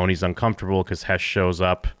have Tony's uncomfortable because Hesh shows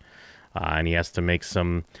up, and he has to make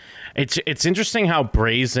some... It's interesting how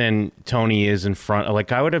brazen Tony is in front.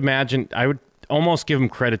 Like, I would imagine... I would almost give him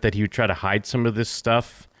credit that he would try to hide some of this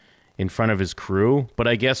stuff in front of his crew, but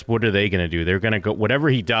I guess what are they going to do? They're going to go... Whatever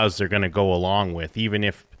he does, they're going to go along with, even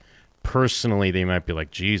if personally they might be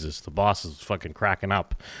like, Jesus, the boss is fucking cracking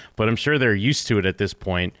up. But I'm sure they're used to it at this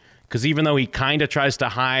point, because even though he kind of tries to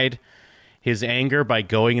hide... his anger by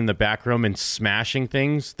going in the back room and smashing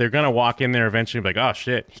things, they're going to walk in there eventually and be like, oh,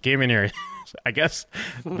 shit, he came in here. I guess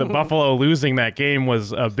the Buffalo losing that game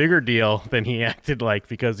was a bigger deal than he acted like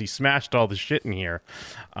because he smashed all the shit in here.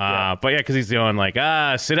 But yeah, because he's going like,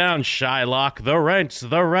 sit down, Shylock, the rent.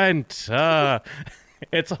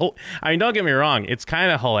 It's, I mean, don't get me wrong, it's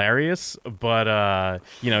kind of hilarious, but,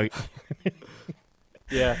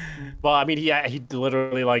 Yeah. Well, I mean, he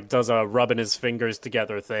literally like does a rubbing his fingers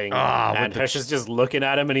together thing, and Hesh is just looking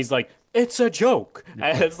at him, and he's like, "It's a joke."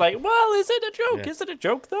 And it's like, well, is it a joke? Yeah. Is it a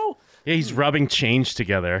joke though? Yeah, he's rubbing change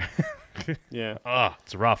together. Yeah. Oh,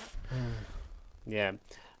 it's rough. Yeah.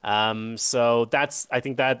 So I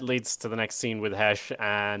think that leads to the next scene with Hesh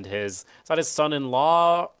and is that his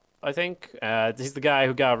son-in-law? I think he's the guy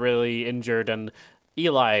who got really injured, and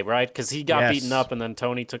Eli, right? Because he got beaten up, and then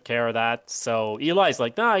Tony took care of that. So Eli's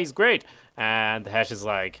like, nah, he's great, and Hesh is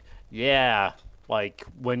like, yeah, like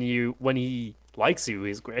when he likes you,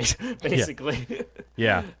 he's great, basically.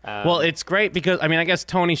 Yeah. Well, it's great because, I mean, I guess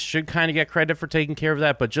Tony should kind of get credit for taking care of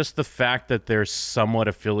that, but just the fact that they're somewhat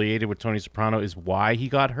affiliated with Tony Soprano is why he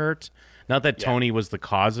got hurt. Not that Tony was the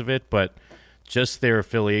cause of it, but just their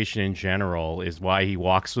affiliation in general is why he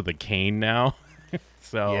walks with a cane now.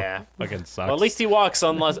 So, yeah, fucking sucks. Well, at least he walks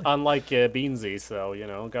unlike Beansy, so,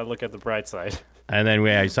 gotta look at the bright side. And then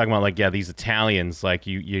he's talking about, like, these Italians, like,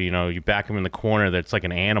 you back him in the corner that's like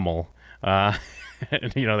an animal. And,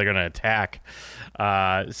 they're going to attack.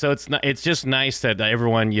 So it's just nice that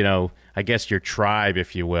everyone, I guess your tribe,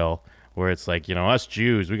 if you will, where it's like, us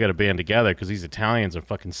Jews, we got to band together because these Italians are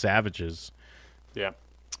fucking savages. Yeah.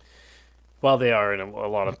 Well, they are in a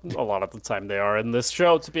lot of the time. They are in this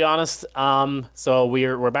show, to be honest. So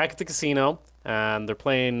we're back at the casino, and they're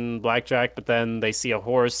playing blackjack. But then they see a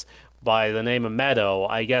horse by the name of Meadow.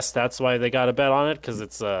 I guess that's why they got a bet on it, because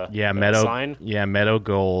it's a Meadow sign. Yeah, Meadow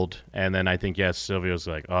Gold, and then I think Silvio's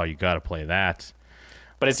like, oh, you got to play that.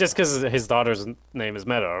 But it's just because his daughter's name is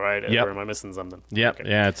Meadow, right? Yep. Or am I missing something? Yep. Okay.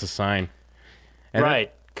 Yeah, it's a sign. And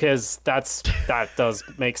right. Because that does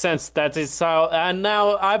make sense. That is how. And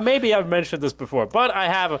now, maybe I've mentioned this before, but I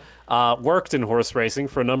have worked in horse racing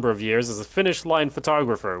for a number of years as a finish line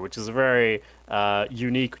photographer, which is a very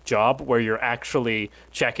unique job where you're actually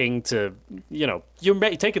checking to, you're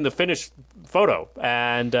taking the finished photo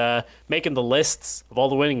and making the lists of all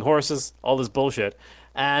the winning horses, all this bullshit.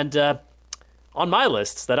 And on my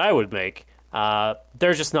lists that I would make,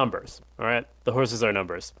 they're just numbers, all right? The horses are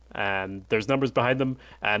numbers, and there's numbers behind them,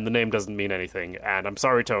 and the name doesn't mean anything. And I'm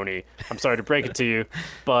sorry, Tony. I'm sorry to break it to you,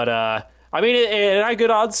 but I mean, it had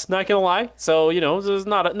good odds, not gonna lie. So it's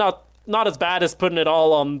not as bad as putting it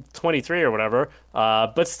all on 23 or whatever,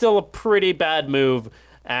 but still a pretty bad move.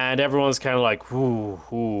 And everyone's kind of like, ooh,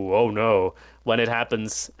 oh no, when it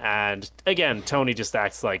happens. And again, Tony just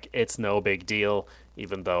acts like it's no big deal,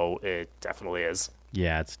 even though it definitely is.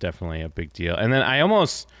 Yeah, it's definitely a big deal. And then I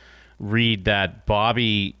almost read that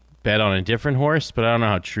Bobby bet on a different horse, but I don't know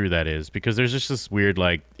how true that is because there's just this weird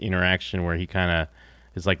like interaction where he kind of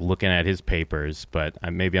is like looking at his papers, but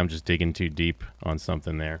maybe I'm just digging too deep on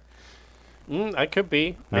something there. I could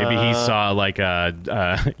be. Maybe he saw like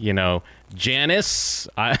Janice,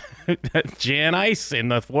 Jan Ice in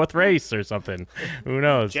the fourth race or something. Who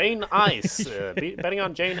knows? Jane Ice, betting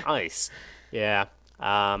on Jane Ice. Yeah.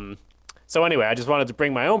 So anyway, I just wanted to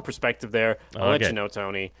bring my own perspective there. I'll let you know,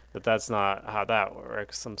 Tony, that that's not how that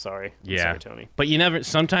works. I'm sorry. Sorry, Tony. But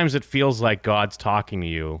sometimes it feels like God's talking to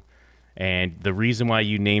you. And the reason why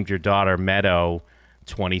you named your daughter Meadow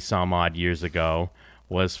 20-some-odd years ago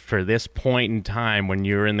was for this point in time when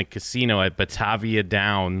you're in the casino at Batavia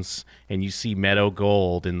Downs and you see Meadow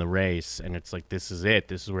Gold in the race. And it's like, this is it.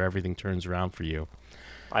 This is where everything turns around for you.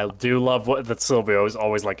 I do love that Silvio is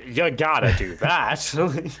always like, you gotta do that.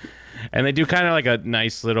 And they do kind of like a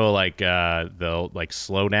nice little they'll like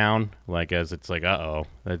slow down, like as it's like, uh-oh,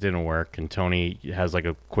 that didn't work. And Tony has like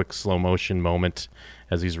a quick slow motion moment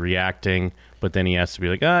as he's reacting, but then he has to be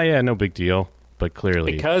like, oh yeah, no big deal. But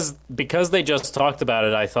clearly, because they just talked about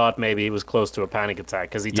it, I thought maybe he was close to a panic attack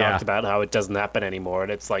because he talked about how it doesn't happen anymore,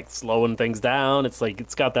 and it's like slowing things down. It's like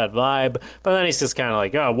it's got that vibe, but then he's just kind of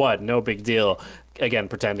like, oh, what? No big deal. Again,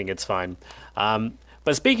 pretending it's fine.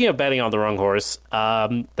 But speaking of betting on the wrong horse,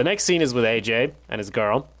 the next scene is with AJ and his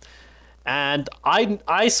girl, And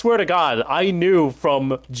I swear to God, I knew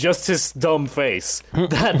from just his dumb face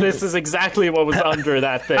that this is exactly what was under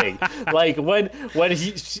that thing. Like when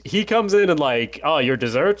he comes in and like, oh, your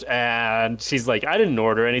dessert, and she's like, I didn't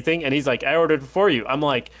order anything, and he's like, I ordered it for you. I'm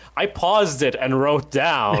like, I paused it and wrote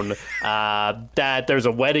down that there's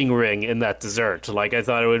a wedding ring in that dessert. Like I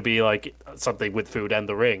thought it would be like something with food and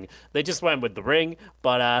the ring. They just went with the ring,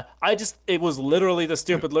 but it was literally the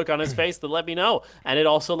stupid look on his face that let me know, and it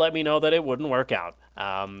also let me know that it wouldn't work out,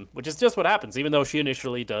 which is just what happens, even though she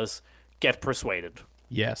initially does get persuaded.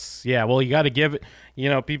 Yes. Yeah, well, you got to give it,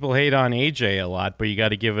 people hate on AJ a lot, but you got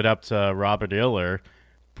to give it up to Robert Iller.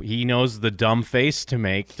 He knows the dumb face to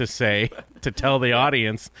make to say, to tell the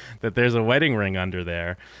audience that there's a wedding ring under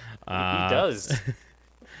there. He does.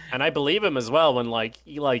 And I believe him as well when,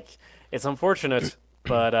 it's unfortunate,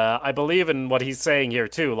 but I believe in what he's saying here,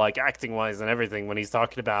 too, like, acting-wise and everything, when he's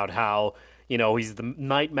talking about how, he's the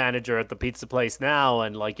night manager at the pizza place now,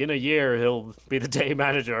 and, like, in a year he'll be the day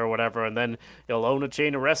manager or whatever, and then he'll own a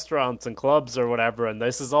chain of restaurants and clubs or whatever, and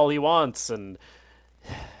this is all he wants, and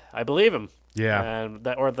I believe him. Yeah. And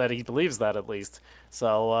that he believes that, at least.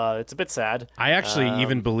 So it's a bit sad. I actually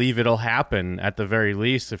even believe it'll happen at the very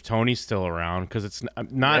least if Tony's still around, because it's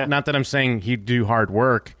not that I'm saying he'd do hard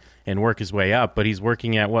work and work his way up, but he's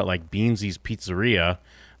working at Beansy's Pizzeria,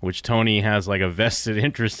 which Tony has like a vested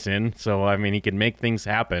interest in. So I mean, he can make things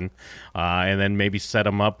happen, and then maybe set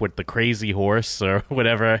him up with the Crazy Horse or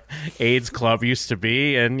whatever AIDS club used to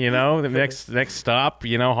be, and the next stop,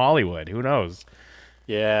 Hollywood. Who knows?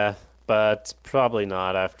 Yeah, but probably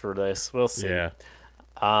not after this. We'll see. Yeah.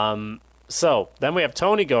 So then we have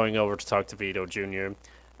Tony going over to talk to Vito Jr.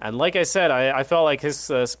 And like I said, I felt like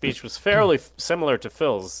his speech was fairly similar to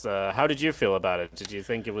Phil's. How did you feel about it? Did you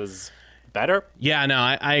think it was better? Yeah, no,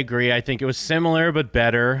 I agree. I think it was similar but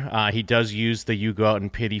better. He does use the "you go out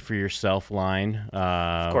and pity for yourself" line.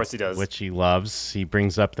 Of course he does. Which he loves. He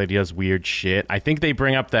brings up that he does weird shit. I think they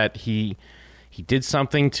bring up that he did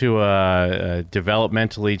something to a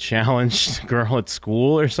developmentally challenged girl at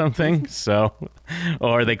school or something. So,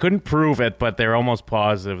 or they couldn't prove it, but they're almost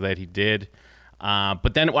positive that he did.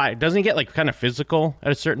 But then, doesn't he get kind of physical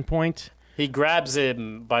at a certain point? He grabs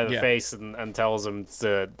him by the face and tells him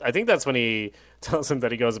to. I think that's when he tells him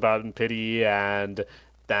that he goes about in pity and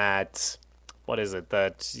that. What is it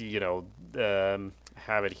that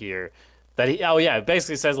have it here? That he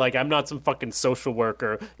basically says I'm not some fucking social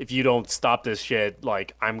worker. If you don't stop this shit,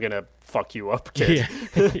 I'm gonna fuck you up, kid.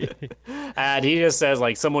 Yeah. And he just says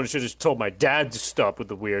someone should have told my dad to stop with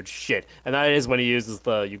the weird shit. And that is when he uses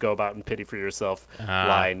the "you go about and pity for yourself"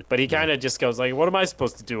 line. But he kind of just goes what am I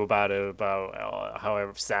supposed to do about it? About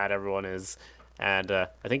however sad everyone is. And I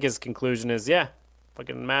think his conclusion is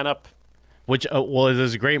fucking man up. Which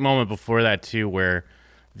there's a great moment before that too, where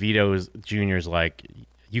Vito Jr.'s like,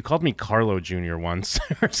 "You called me Carlo Jr. once."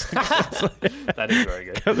 That is very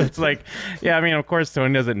good. It's of course,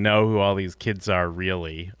 Tony doesn't know who all these kids are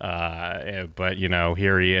really. But,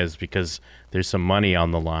 here he is because there's some money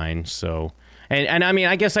on the line. So, and I mean,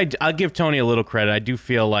 I guess I'll give Tony a little credit. I do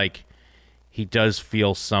feel like he does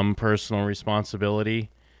feel some personal responsibility,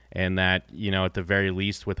 and that, at the very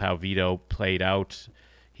least with how Vito played out,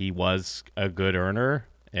 he was a good earner.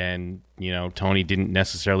 And, Tony didn't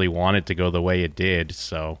necessarily want it to go the way it did.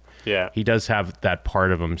 So he does have that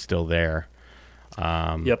part of him still there.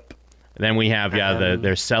 Yep. Then we have,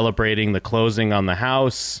 they're celebrating the closing on the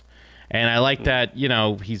house. And I like that,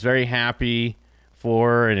 he's very happy for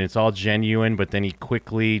her and it's all genuine. But then he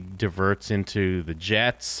quickly diverts into the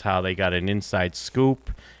Jets, how they got an inside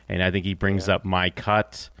scoop. And I think he brings up my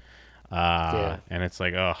cut. And it's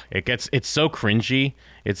it's so cringy.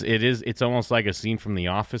 It's almost like a scene from The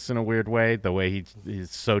Office in a weird way, the way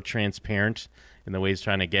he's so transparent in the way he's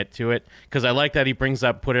trying to get to it. Because I like that he brings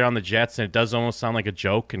up, put it on the Jets, and it does almost sound like a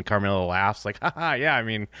joke, and Carmelo laughs haha, yeah, I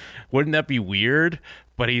mean, wouldn't that be weird?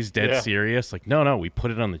 But he's dead serious, no, we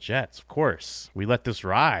put it on the Jets, of course. We let this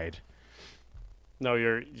ride. No,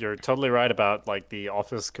 you're totally right about the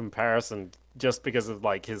Office comparison, just because of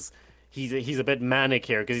his. He's a bit manic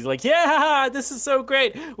here because he's this is so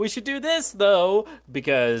great. We should do this though,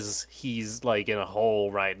 because he's in a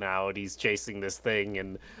hole right now and he's chasing this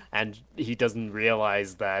thing and he doesn't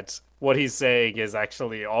realize that what he's saying is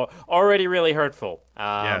actually already really hurtful.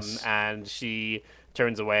 Yes. And she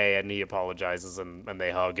turns away and he apologizes and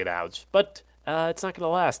they hug it out. But it's not going to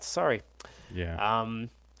last. Sorry. Yeah.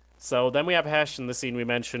 So then we have Hesh in the scene we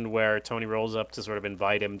mentioned where Tony rolls up to sort of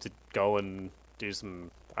invite him to go and do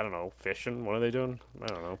some, I don't know, fishing. What are they doing? I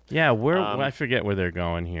don't know. Yeah, I forget where they're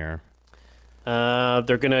going here.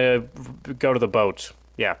 They're gonna go to the boat.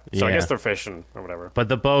 Yeah. So I Yeah. guess they're fishing or whatever. But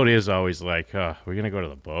the boat is always like, we're gonna go to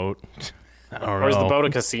the boat. I don't know. Or is the boat a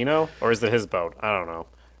casino? Or is it his boat? I don't know.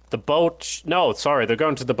 The boat... No, sorry. They're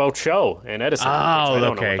going to the boat show in Edison. Oh, which I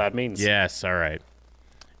don't okay. know what that means. Yes, all right.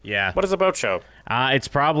 Yeah. What is a boat show? It's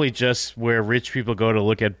probably just where rich people go to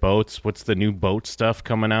look at boats. What's the new boat stuff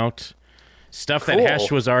coming out? Stuff that Cool.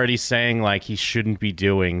 Hesh was already saying, like, he shouldn't be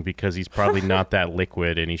doing because he's probably not that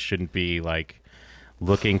liquid and he shouldn't be, like,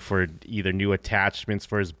 looking for either new attachments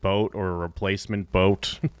for his boat or a replacement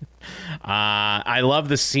boat. I love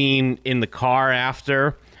the scene in the car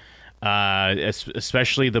after,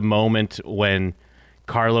 especially the moment when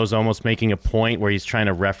Carlo's almost making a point where he's trying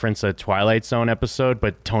to reference a Twilight Zone episode,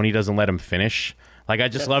 but Tony doesn't let him finish. Like, I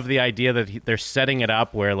just love the idea that they're setting it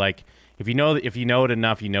up where, like, if you know it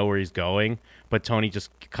enough, you know where he's going. But Tony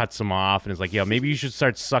just cuts him off and is like, "Yeah, maybe you should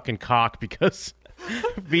start sucking cock because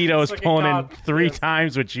Vito's Sucking pulling in cock, 3 yes.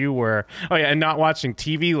 times what you were. Oh yeah, and not watching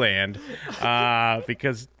TV Land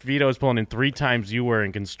because Vito's pulling in 3 times you were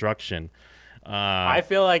in construction." I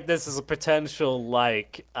feel like this is a potential,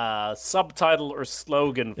 like, subtitle or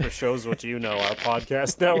slogan for Shows What You Know, our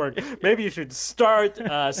podcast network. Maybe you should start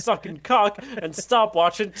sucking cock and stop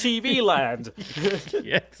watching TV Land.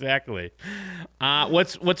 Yeah, exactly.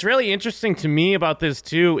 What's really interesting to me about this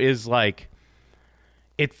too is like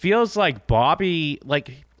it feels like Bobby,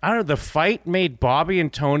 like I don't know, the fight made Bobby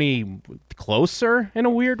and Tony closer in a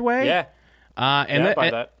weird way. Yeah. And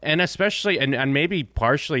by that. and especially and maybe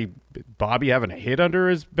partially Bobby having a hit under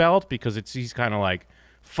his belt because he's kind of like,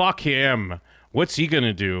 fuck him. What's he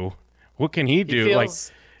gonna do? What can he do?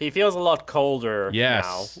 He feels a lot colder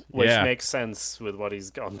Yes, now, which yeah. makes sense with what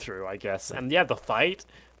he's gone through, I guess. And yeah, the fight,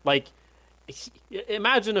 like,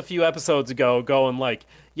 imagine a few episodes ago going like,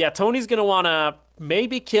 yeah, Tony's gonna want to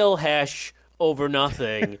maybe kill Hesh over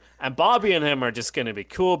nothing, and Bobby and him are just gonna be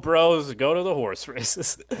cool bros who go to the horse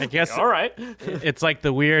races. I guess all right. it's like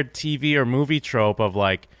the weird TV or movie trope of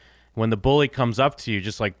like when the bully comes up to you,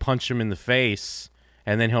 just like punch him in the face,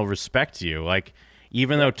 and then he'll respect you. Like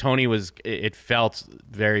even though Tony it felt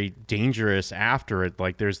very dangerous after it.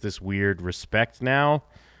 Like there's this weird respect now.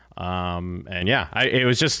 And yeah, it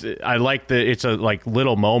was just I like it's a like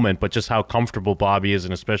little moment, but just how comfortable Bobby is,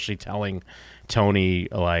 and especially telling Tony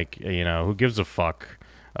like, you know, who gives a fuck.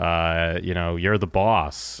 You know, you're the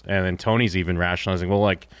boss. And then Tony's even rationalizing, well,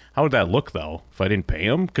 like, how would that look, though, if I didn't pay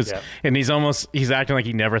him? And he's acting like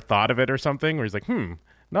he never thought of it or something, where he's like,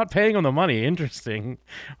 not paying him the money. Interesting.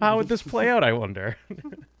 How would this play out, I wonder?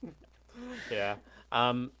 Yeah.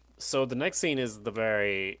 So the next scene is the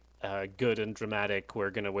very good and dramatic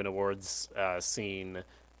 "we're gonna win awards" scene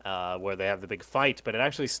where they have the big fight, but it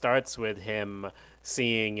actually starts with him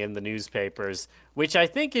seeing in the newspapers, which I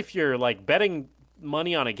think if you're like betting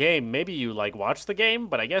money on a game, maybe you like watch the game,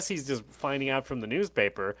 but I guess he's just finding out from the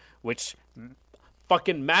newspaper, which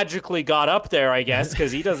fucking magically got up there, I guess,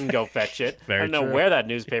 because he doesn't go fetch it. I don't know where that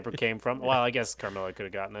newspaper came from. Well, I guess Carmela could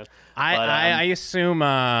have gotten it. I assume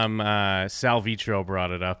Sal Vitro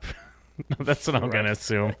brought it up. That's what I'm going to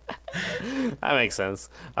assume. That makes sense.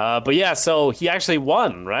 But yeah, so he actually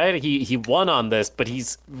won, right? He won on this, but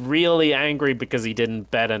he's really angry because he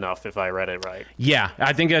didn't bet enough, if I read it right. Yeah,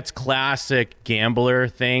 I think that's classic gambler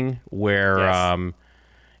thing where Yes.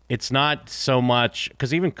 it's not so much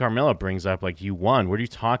because even Carmela brings up like, you won. What are you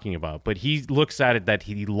talking about? But he looks at it that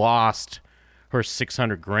he lost her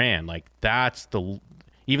 $600,000. Like that's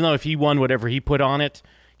even though if he won whatever he put on it,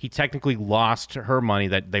 he technically lost her money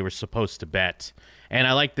that they were supposed to bet. And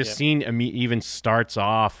I like this scene even starts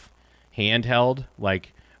off handheld,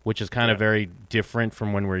 like, which is kind of very different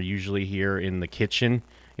from when we're usually here in the kitchen,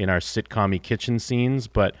 in our sitcom-y kitchen scenes.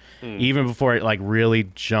 But even before it like really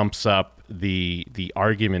jumps up the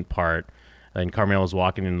argument part, and Carmela's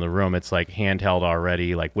walking into the room, it's like handheld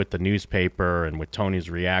already, like with the newspaper and with Tony's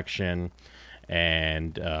reaction.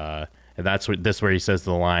 And that's where he says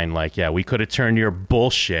the line like, yeah, we could have turned your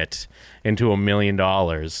bullshit into $1 million.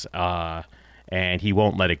 And he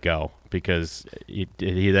won't let it go because he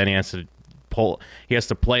then has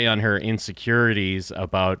to play on her insecurities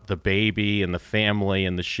about the baby and the family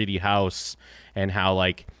and the shitty house, and how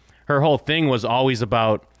like her whole thing was always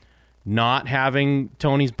about not having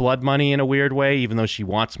Tony's blood money in a weird way, even though she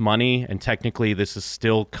wants money. And technically this is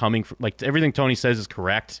still coming from, like, everything Tony says is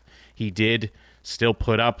correct. He did still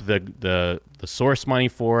put up the source money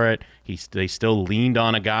for it. They still leaned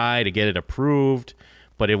on a guy to get it approved,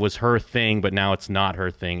 but it was her thing, but now it's not her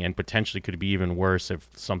thing, and potentially could be even worse if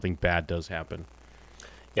something bad does happen.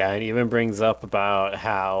 Yeah, and he even brings up about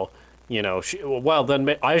how, you know,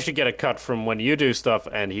 then I should get a cut from when you do stuff,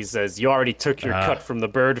 and he says, you already took your cut from the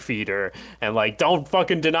bird feeder, and like, don't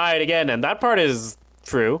fucking deny it again. And that part is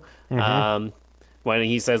true. When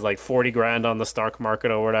he says like 40 grand on the stock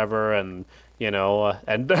market or whatever, and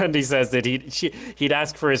and he says that he'd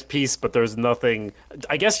ask for his piece, but there's nothing.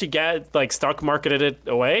 I guess you get like stock marketed it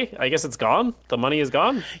away. I guess it's gone. The money is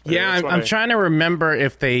gone. Yeah, I'm trying to remember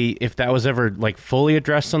if that was ever like fully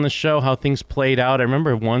addressed on the show, how things played out. I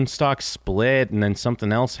remember one stock split and then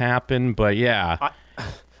something else happened, but yeah.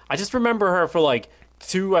 I just remember her for like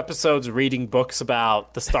 2 episodes reading books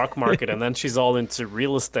about the stock market, and then she's all into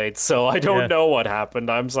real estate. So I don't know what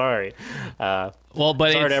happened. I'm sorry. But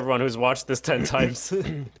sorry to everyone who's watched this 10 times.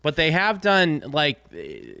 But they have done like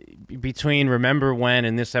between Remember When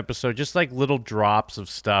and this episode, just like little drops of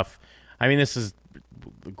stuff. I mean, this is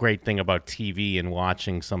the great thing about TV and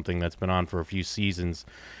watching something that's been on for a few seasons.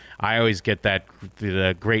 I always get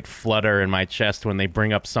the great flutter in my chest when they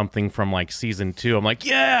bring up something from like season 2. I'm like,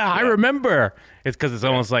 yeah, I remember. It's because it's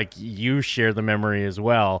almost like you share the memory as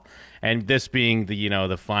well. And this being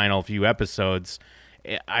the final few episodes,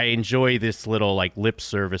 I enjoy this little like lip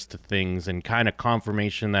service to things and kind of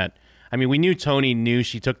confirmation that, I mean, we knew Tony knew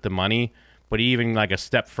she took the money, but he even like a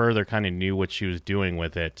step further kind of knew what she was doing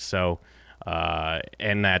with it. So,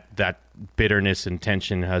 and that bitterness and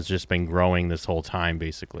tension has just been growing this whole time,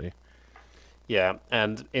 basically. Yeah,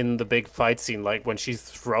 and in the big fight scene, like when she's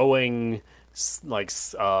throwing like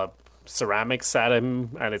ceramics at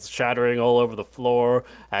him and it's shattering all over the floor,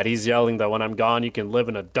 and he's yelling that when I'm gone, you can live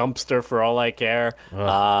in a dumpster for all I care.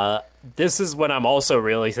 This is when I'm also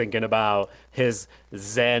really thinking about his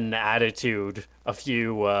Zen attitude a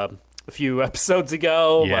few episodes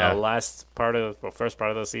ago, first part of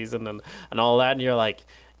the season and all that, and you're like,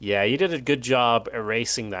 yeah, you did a good job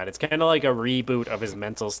erasing that. It's kind of like a reboot of his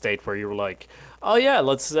mental state where you were like, oh yeah,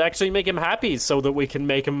 let's actually make him happy so that we can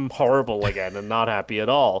make him horrible again and not happy at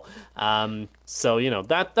all. So,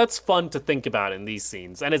 that's fun to think about in these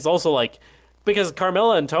scenes. And it's also like, because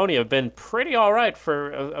Carmilla and Tony have been pretty all right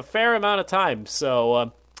for a fair amount of time.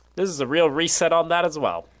 So this is a real reset on that as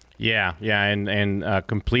well. Yeah, and a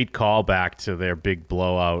complete callback to their big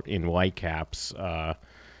blowout in Whitecaps.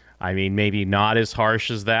 I mean, maybe not as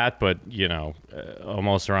harsh as that, but,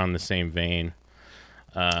 almost around the same vein.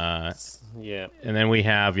 Yeah. And then we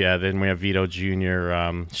have Vito Jr.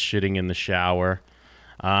 Shitting in the shower.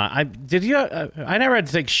 I never had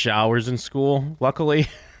to take showers in school, luckily.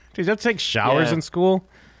 Did you have to take showers in school?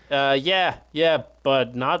 Yeah,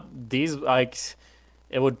 but not these, like,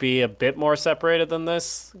 it would be a bit more separated than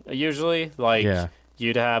this, usually. Like,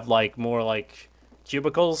 you'd have, like, more, like,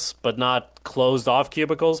 cubicles, but not closed off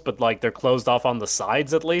cubicles, but like they're closed off on the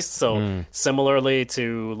sides at least. So similarly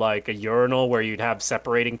to like a urinal where you'd have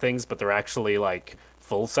separating things, but they're actually like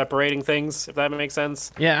full separating things, if that makes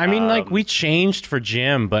sense. Yeah, I mean, like we changed for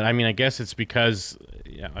gym, but I mean, I guess it's because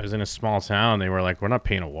I was in a small town. They were like, we're not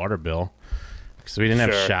paying a water bill because we didn't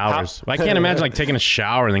have showers. I can't imagine like taking a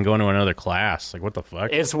shower and then going to another class. Like, what the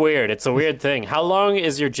fuck? It's weird. It's a weird thing. How long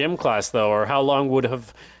is your gym class though, or how long would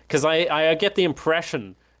have? Because I get the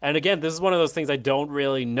impression, and again, this is one of those things I don't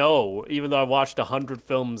really know, even though I've watched 100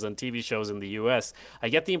 films and TV shows in the U.S. I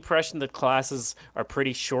get the impression that classes are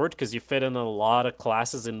pretty short because you fit in a lot of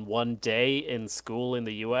classes in one day in school in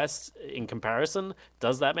the U.S. in comparison.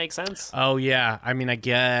 Does that make sense? Oh, yeah. I mean, I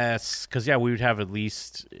guess, because, we would have at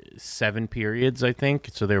least 7 periods, I think.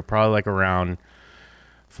 So they were probably like around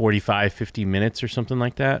 45, 50 minutes or something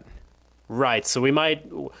like that. Right, so we might,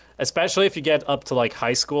 especially if you get up to like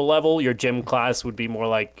high school level, your gym class would be more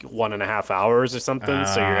like 1.5 hours or something.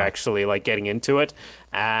 So you're actually like getting into it,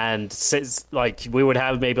 and like we would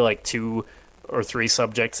have maybe like 2 or 3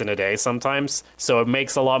 subjects in a day sometimes. So it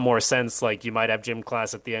makes a lot more sense. Like you might have gym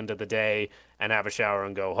class at the end of the day and have a shower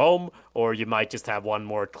and go home, or you might just have one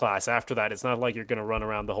more class after that. It's not like you're going to run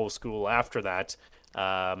around the whole school after that.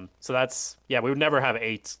 So that's we would never have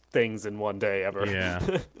 8 things in one day ever.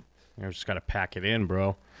 Yeah. You just got to pack it in,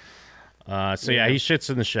 bro. He shits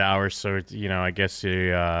in the shower. So, I guess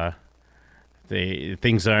the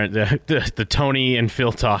things aren't, the Tony and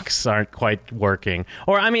Phil talks aren't quite working.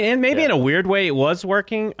 Or, I mean, and maybe in a weird way it was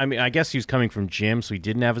working. I mean, I guess he was coming from gym, so he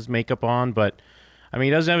didn't have his makeup on. But, I mean,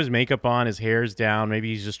 he doesn't have his makeup on. His hair's down.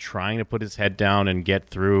 Maybe he's just trying to put his head down and get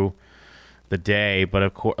through the day, but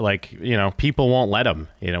of course, like people won't let him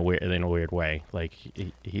in a weird way. Like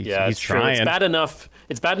he's trying. True. It's bad enough.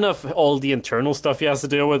 It's bad enough all the internal stuff he has to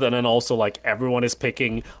deal with, and then also like everyone is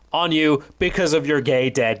picking on you because of your gay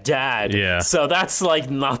dead dad. Yeah. So that's like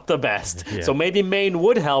not the best. Yeah. So maybe Maine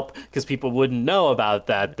would help because people wouldn't know about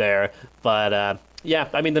that there. But Yeah,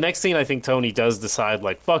 I mean, the next scene, I think Tony does decide,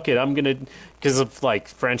 like, fuck it, I'm gonna, because of, like,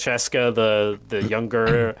 Francesca, the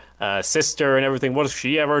younger sister and everything, what has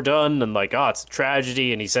she ever done? And, like, oh, it's a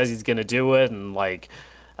tragedy, and he says he's gonna do it, and, like,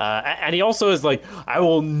 and he also is like, I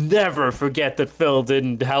will never forget that Phil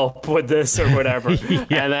didn't help with this or whatever.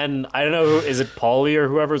 And then, I don't know, is it Paulie or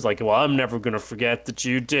whoever's like, well, I'm never gonna forget that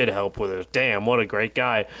you did help with it. Damn, what a great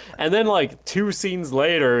guy. And then, like, 2 scenes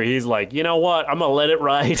later, he's like, you know what, I'm gonna let it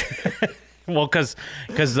ride. Well, because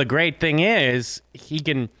the great thing is he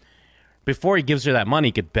can, before he gives her that money,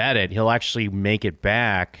 he could bet it. He'll actually make it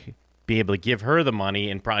back, be able to give her the money,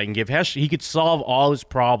 and probably can give Hesh. He could solve all his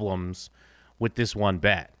problems with this one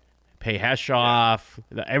bet. Pay Hesh off.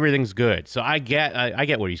 Everything's good. So I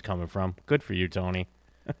get where he's coming from. Good for you, Tony.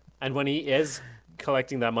 And when he is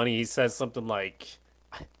collecting that money, he says something like,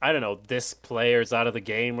 I don't know, this player's out of the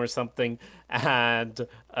game or something. And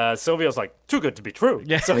Silvio's like, too good to be true.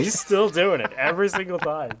 Yeah. So he's still doing it every single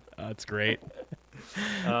time. That's great.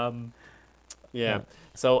 Yeah.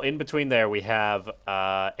 So in between there, we have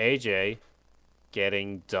AJ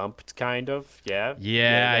getting dumped, kind of. Yeah.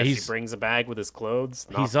 Yeah. He brings a bag with his clothes.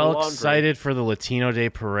 Not He's for all laundry. excited for the Latino Day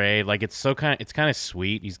parade. Like it's kind of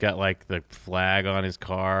sweet. He's got like the flag on his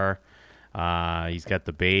car. He's got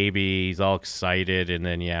the baby. He's all excited, and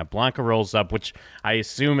then Blanca rolls up, which I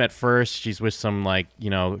assume at first she's with some like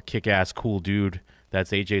kick-ass cool dude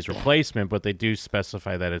that's AJ's replacement, but they do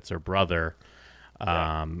specify that it's her brother.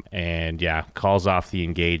 And calls off the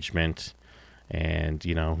engagement, and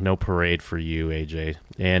no parade for you, AJ,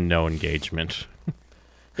 and no engagement.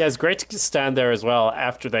 Yeah, it's great to stand there as well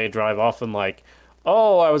after they drive off and like,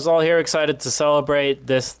 oh, I was all here excited to celebrate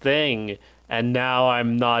this thing, and now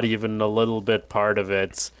I'm not even a little bit part of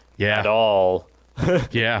it at all.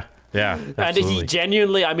 Yeah, absolutely. And he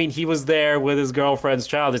genuinely, I mean, he was there with his girlfriend's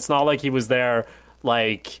child. It's not like he was there,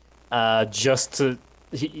 like, just to,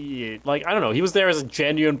 I don't know, he was there as a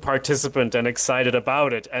genuine participant and excited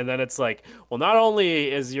about it. And then it's like, well, not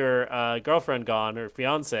only is your girlfriend gone, or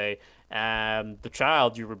fiance, and the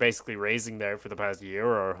child you were basically raising there for the past year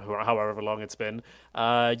or however long it's been.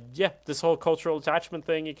 This whole cultural attachment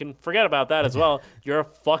thing, you can forget about that as well. You're a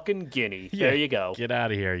fucking guinea. There you go. Get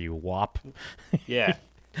out of here, you wop. Yeah.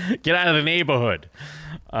 Get out of the neighborhood.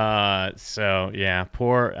 Poor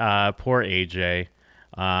AJ.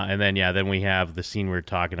 And then we have the scene we were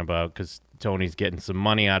talking about because Tony's getting some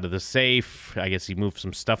money out of the safe. I guess he moved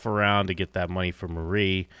some stuff around to get that money from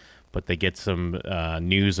Marie. But they get some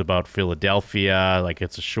news about Philadelphia, like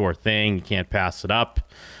it's a sure thing. You can't pass it up.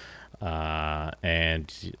 And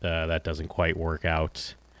that doesn't quite work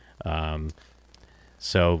out.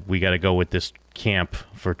 So we got to go with this camp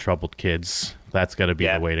for troubled kids. That's got to be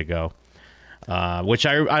the way to go. Which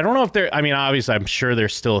I don't know if they're... I mean, obviously, I'm sure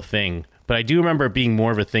there's still a thing. But I do remember it being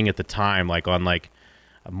more of a thing at the time, like on like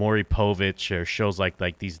Maury Povich or shows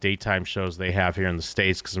like these daytime shows they have here in the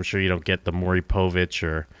States, because I'm sure you don't get the Maury Povich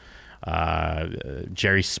or...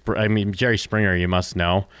 Jerry Springer, you must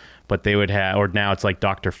know, but they would have, or now it's like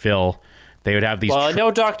Dr. Phil. They would have these. Well, I know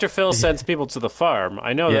Dr. Phil sends people to the farm.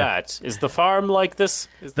 I know that. Is the farm like this?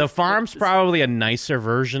 The farm's probably a nicer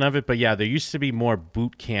version of it, but there used to be more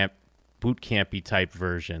boot campy type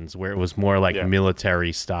versions where it was more like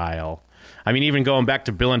military style. I mean, even going back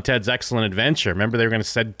to Bill and Ted's Excellent Adventure. Remember they were going to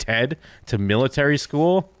send Ted to military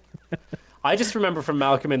school? I just remember from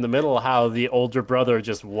Malcolm in the Middle how the older brother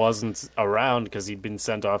just wasn't around because he'd been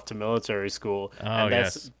sent off to military school.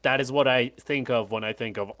 That is what I think of when I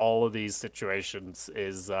think of all of these situations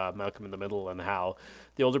is Malcolm in the Middle and how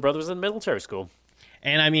the older brother was in military school.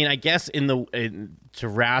 And I mean, I guess to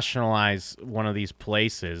rationalize one of these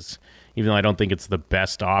places, even though I don't think it's the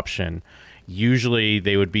best option, usually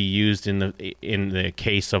they would be used in the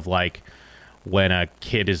case of like when a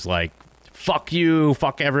kid is like, fuck you,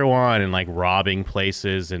 fuck everyone, and like robbing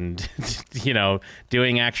places and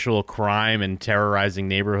doing actual crime and terrorizing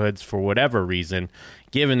neighborhoods for whatever reason,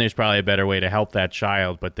 given there's probably a better way to help that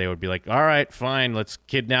child. But they would be like, all right, fine, let's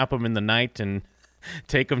kidnap him in the night and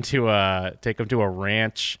take him to a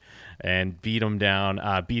ranch and beat him down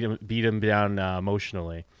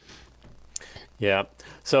emotionally. Yeah.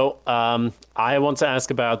 So I want to ask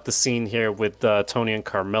about the scene here with Tony and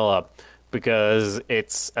Carmilla, because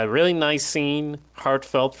it's a really nice scene,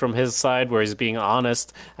 heartfelt from his side, where he's being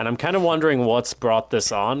honest. And I'm kind of wondering what's brought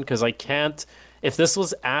this on, because I can't... If this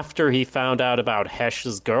was after he found out about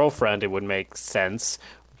Hesh's girlfriend, it would make sense.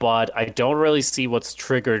 But I don't really see what's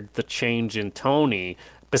triggered the change in Tony,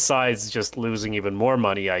 besides just losing even more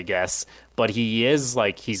money, I guess. But he is,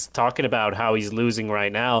 like, he's talking about how he's losing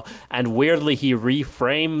right now. And weirdly, he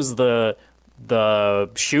reframes the the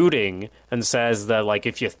shooting and says that, like,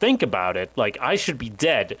 if you think about it, like, I should be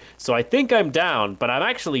dead. So I think I'm down, but I'm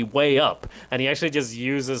actually way up. And he actually just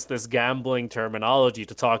uses this gambling terminology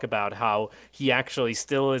to talk about how he actually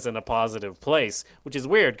still is in a positive place, which is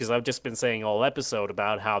weird because I've just been saying all episode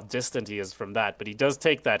about how distant he is from that. But he does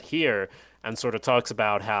take that here and sort of talks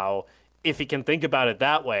about how if he can think about it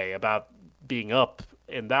that way, about being up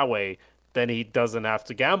in that way, then he doesn't have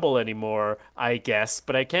to gamble anymore, I guess.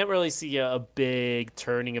 But I can't really see a big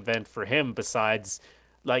turning event for him besides,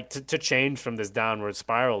 like, to change from this downward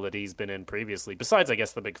spiral that he's been in previously. Besides, I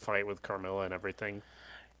guess, the big fight with Carmilla and everything.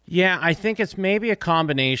 Yeah, I think it's maybe a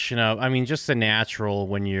combination of, I mean, just the natural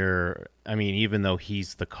when you're, I mean, even though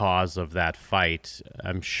he's the cause of that fight,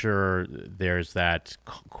 I'm sure there's that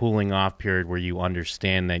cooling off period where you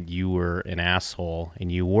understand that you were an asshole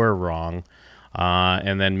and you were wrong.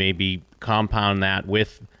 And then maybe compound that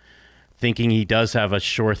with thinking he does have a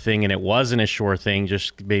sure thing and it wasn't a sure thing,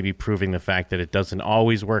 just maybe proving the fact that it doesn't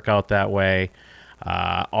always work out that way.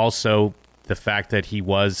 Also, the fact that he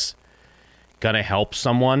was going to help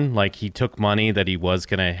someone, like he took money that he was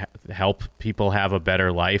going to help people have a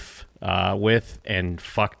better life with and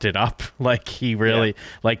fucked it up. Like he really,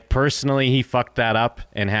 like personally, he fucked that up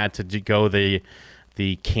and had to go the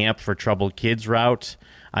camp for troubled kids route.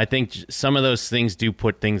 I think some of those things do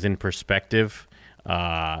put things in perspective,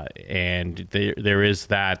 and there is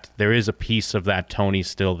a piece of that Tony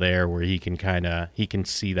still there where he can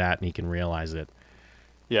see that and he can realize it.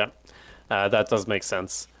 Yeah, that does make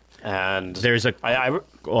sense. And there's a go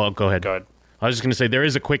ahead. Go ahead. I was just going to say there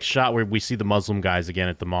is a quick shot where we see the Muslim guys again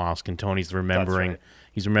at the mosque, and Tony's remembering. Right.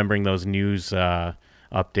 He's remembering those news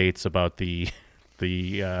updates about the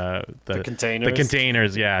containers. The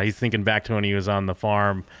containers, yeah. He's thinking back to when he was on the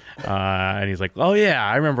farm, and he's like, "Oh yeah,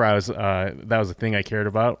 I remember. That was a thing I cared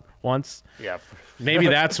about once." Yeah. Maybe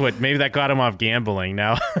that got him off gambling.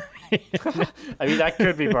 Now, I mean, that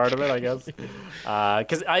could be part of it, I guess.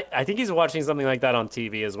 Because I think he's watching something like that on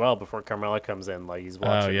TV as well before Carmilla comes in. Like he's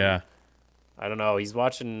watching. Oh yeah. I don't know. He's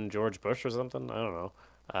watching George Bush or something. I don't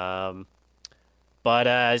know.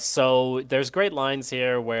 But so there's great lines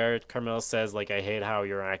here where Carmilla says, like, I hate how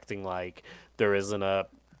you're acting like there isn't a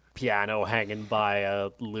piano hanging by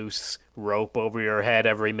a loose rope over your head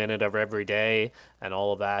every minute of every day and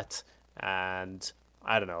all of that. And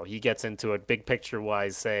I don't know. He gets into it big picture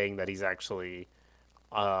wise saying that he's actually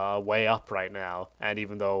way up right now. And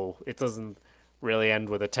even though it doesn't really end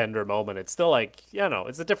with a tender moment, it's still like,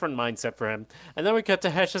 it's a different mindset for him. And then we cut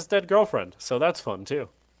to Hesh's dead girlfriend. So that's fun too.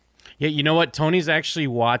 Yeah, you know what? Tony's actually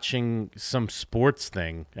watching some sports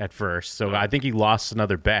thing at first, so I think he lost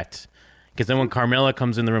another bet. Because then when Carmilla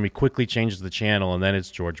comes in the room, he quickly changes the channel, and then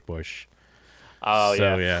it's George Bush. Oh,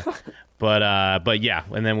 so, yeah. But yeah,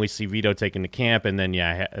 and then we see Vito taken to camp, and then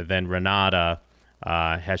then Renata,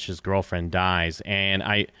 Hesh's girlfriend, dies. And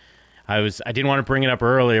I didn't want to bring it up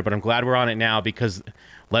earlier, but I'm glad we're on it now because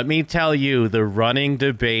let me tell you the running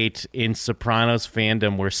debate in Sopranos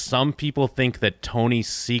fandom where some people think that Tony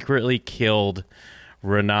secretly killed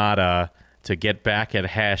Renata to get back at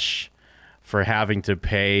Hesh for having to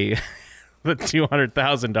pay the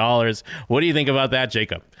 $200,000. What do you think about that,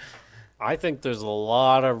 Jacob? I think there's a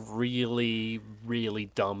lot of really,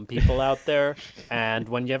 really dumb people out there. And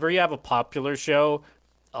whenever you have a popular show,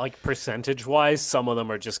 like percentage-wise, some of them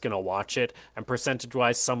are just going to watch it, and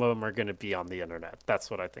percentage-wise, some of them are going to be on the internet. That's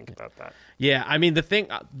what I think about that. Yeah, I mean, the thing,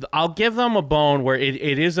 I'll give them a bone where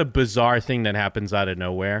it is a bizarre thing that happens out of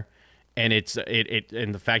nowhere, and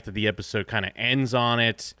and the fact that the episode kind of ends on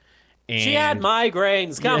it. And, she had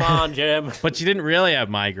migraines. Come on, Jim. But she didn't really have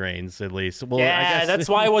migraines, at least. Well, yeah, I guess that's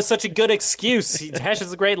why it was such a good excuse. Hesh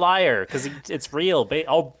is a great liar because it's real.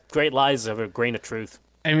 All great lies have a grain of truth.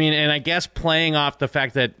 I mean, and I guess playing off the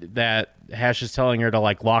fact that Hesh is telling her to,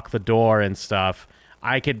 like, lock the door and stuff,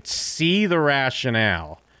 I could see the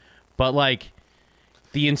rationale. But, like,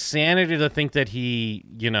 the insanity to think that he,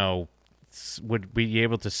 would be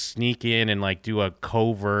able to sneak in and, like, do a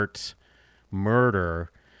covert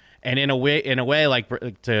murder. And in a way, like,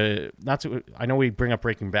 I know we bring up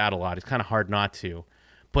Breaking Bad a lot. It's kind of hard not to.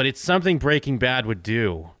 But it's something Breaking Bad would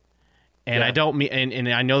do. And I don't mean, and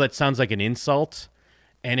I know that sounds like an insult.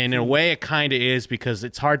 And in a way, it kind of is because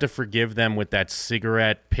it's hard to forgive them with that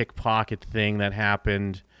cigarette pickpocket thing that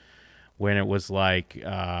happened when it was like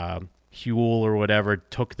Huel or whatever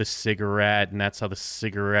took the cigarette, and that's how the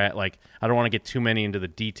cigarette, like, I don't want to get too many into the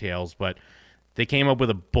details, but they came up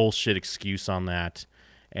with a bullshit excuse on that.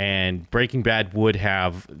 And Breaking Bad would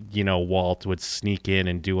have, Walt would sneak in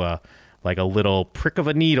and do a little prick of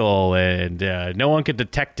a needle, and no one could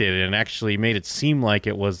detect it, and actually made it seem like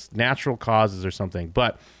it was natural causes or something.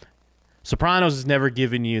 But Sopranos has never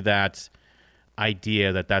given you that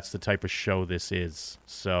idea that that's the type of show this is.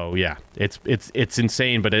 So yeah, it's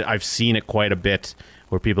insane, but I've seen it quite a bit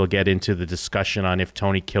where people get into the discussion on if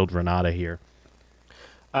Tony killed Renata here.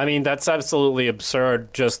 I mean, that's absolutely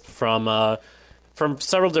absurd just from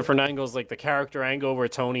several different angles, like the character angle where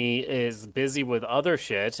Tony is busy with other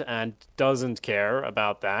shit and doesn't care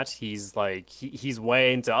about that. He's like, he's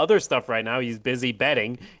way into other stuff right now. He's busy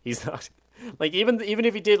betting. He's not, like, even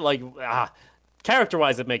if he did, like,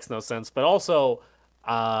 character-wise, it makes no sense, but also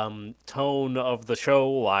tone of the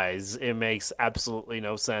show-wise, it makes absolutely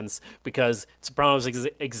no sense because Sopranos is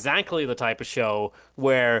exactly the type of show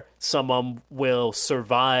where someone will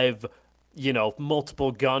survive, you know,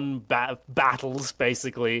 multiple gun battles,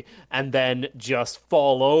 basically, and then just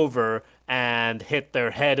fall over and hit their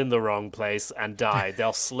head in the wrong place and die.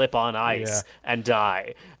 They'll slip on ice and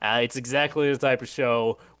die. It's exactly the type of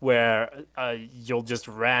show where you'll just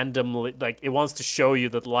randomly, like, it wants to show you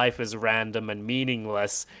that life is random and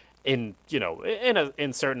meaningless in, you know,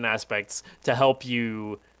 in certain aspects to help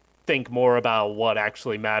you think more about what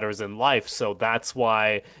actually matters in life. So that's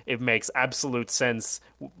why it makes absolute sense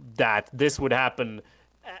that this would happen.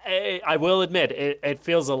 I will admit, it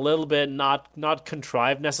feels a little bit not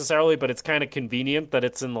contrived necessarily, but it's kind of convenient that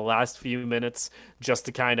it's in the last few minutes just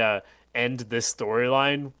to kind of end this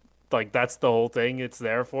storyline. Like, that's the whole thing it's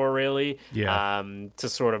there for, really. Yeah. To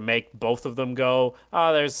sort of make both of them go,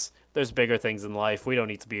 there's bigger things in life. We don't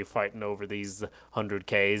need to be fighting over these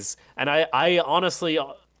 100Ks. And I honestly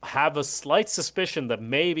have a slight suspicion that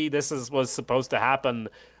maybe this was supposed to happen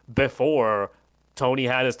before Tony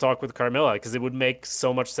had his talk with Carmilla, because it would make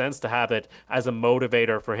so much sense to have it as a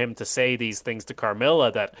motivator for him to say these things to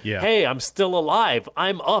Carmilla that, hey, I'm still alive.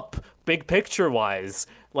 I'm up, big picture-wise.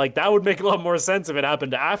 Like, that would make a lot more sense if it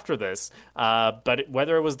happened after this. But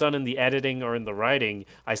whether it was done in the editing or in the writing,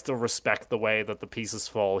 I still respect the way that the pieces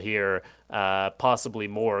fall here, possibly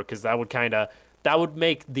more, because that would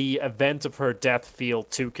make the event of her death feel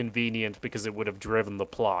too convenient because it would have driven the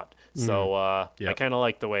plot. So I kind of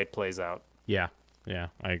like the way it plays out. Yeah,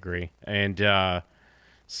 I agree. And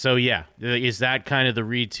so, yeah, is that kind of the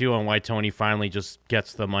read, too, on why Tony finally just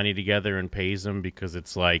gets the money together and pays him? Because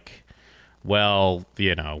it's like, well,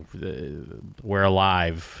 you know, we're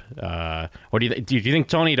alive. Or do you think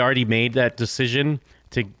Tony had already made that decision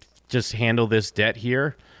to just handle this debt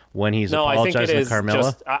here when he's apologizing to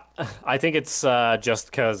Carmilla? I think it's just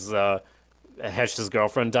because Hesh's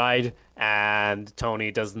girlfriend died, and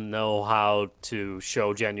Tony doesn't know how to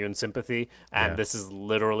show genuine sympathy, and this is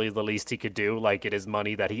literally the least he could do. Like, it is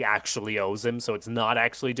money that he actually owes him, so it's not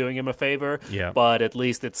actually doing him a favor, but at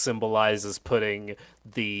least it symbolizes putting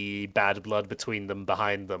the bad blood between them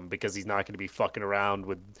behind them, because he's not going to be fucking around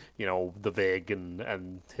with, you know, the Vig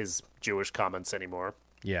and his Jewish comments anymore.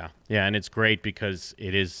 Yeah, and it's great because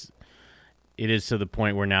it is to the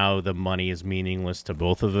point where now the money is meaningless to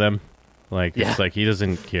both of them. Like, it's like he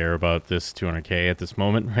doesn't care about this 200K at this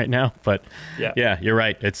moment right now. But, yeah, you're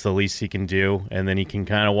right. It's the least he can do. And then he can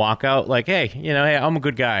kind of walk out like, hey, I'm a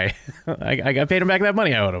good guy. I paid him back that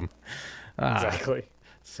money I owed him. Exactly.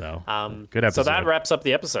 So, good episode. So that wraps up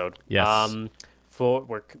the episode. Yes.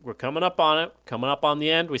 We're coming up on it, coming up on the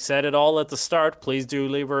end. We said it all at the start. Please do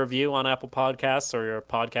leave a review on Apple Podcasts or your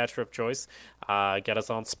podcatcher of choice. Get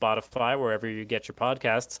us on Spotify, wherever you get your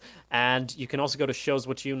podcasts. And you can also go to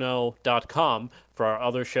showswhatyouknow.com for our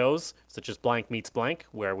other shows, such as Blank Meets Blank,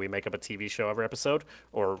 where we make up a TV show every episode,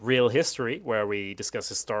 or Real History, where we discuss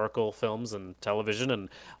historical films and television and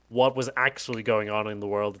what was actually going on in the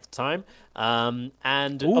world at the time.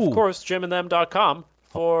 And, of course, jimandthem.com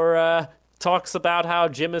for talks about how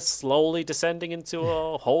Jim is slowly descending into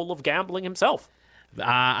a hole of gambling himself.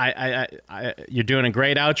 You're doing a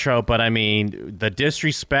great outro, but I mean, the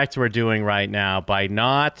disrespect we're doing right now by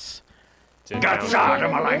not... Gotta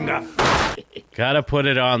put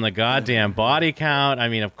it on the goddamn body count. I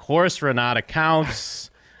mean, of course Renata counts.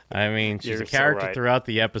 I mean, she's a character throughout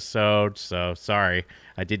the episode, so sorry.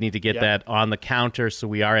 I did need to get that on the counter, so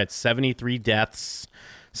we are at 73 deaths,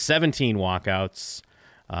 17 walkouts.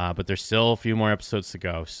 But there's still a few more episodes to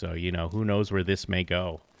go, so, who knows where this may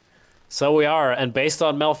go. So we are, and based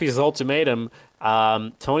on Melfi's ultimatum,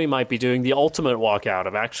 Tony might be doing the ultimate walkout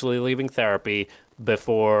of actually leaving therapy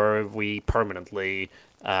before we permanently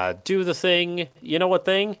do the thing. You know what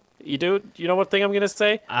thing? You know what thing I'm going to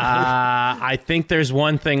say? I think there's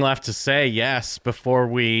one thing left to say, yes, before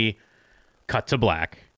we cut to black.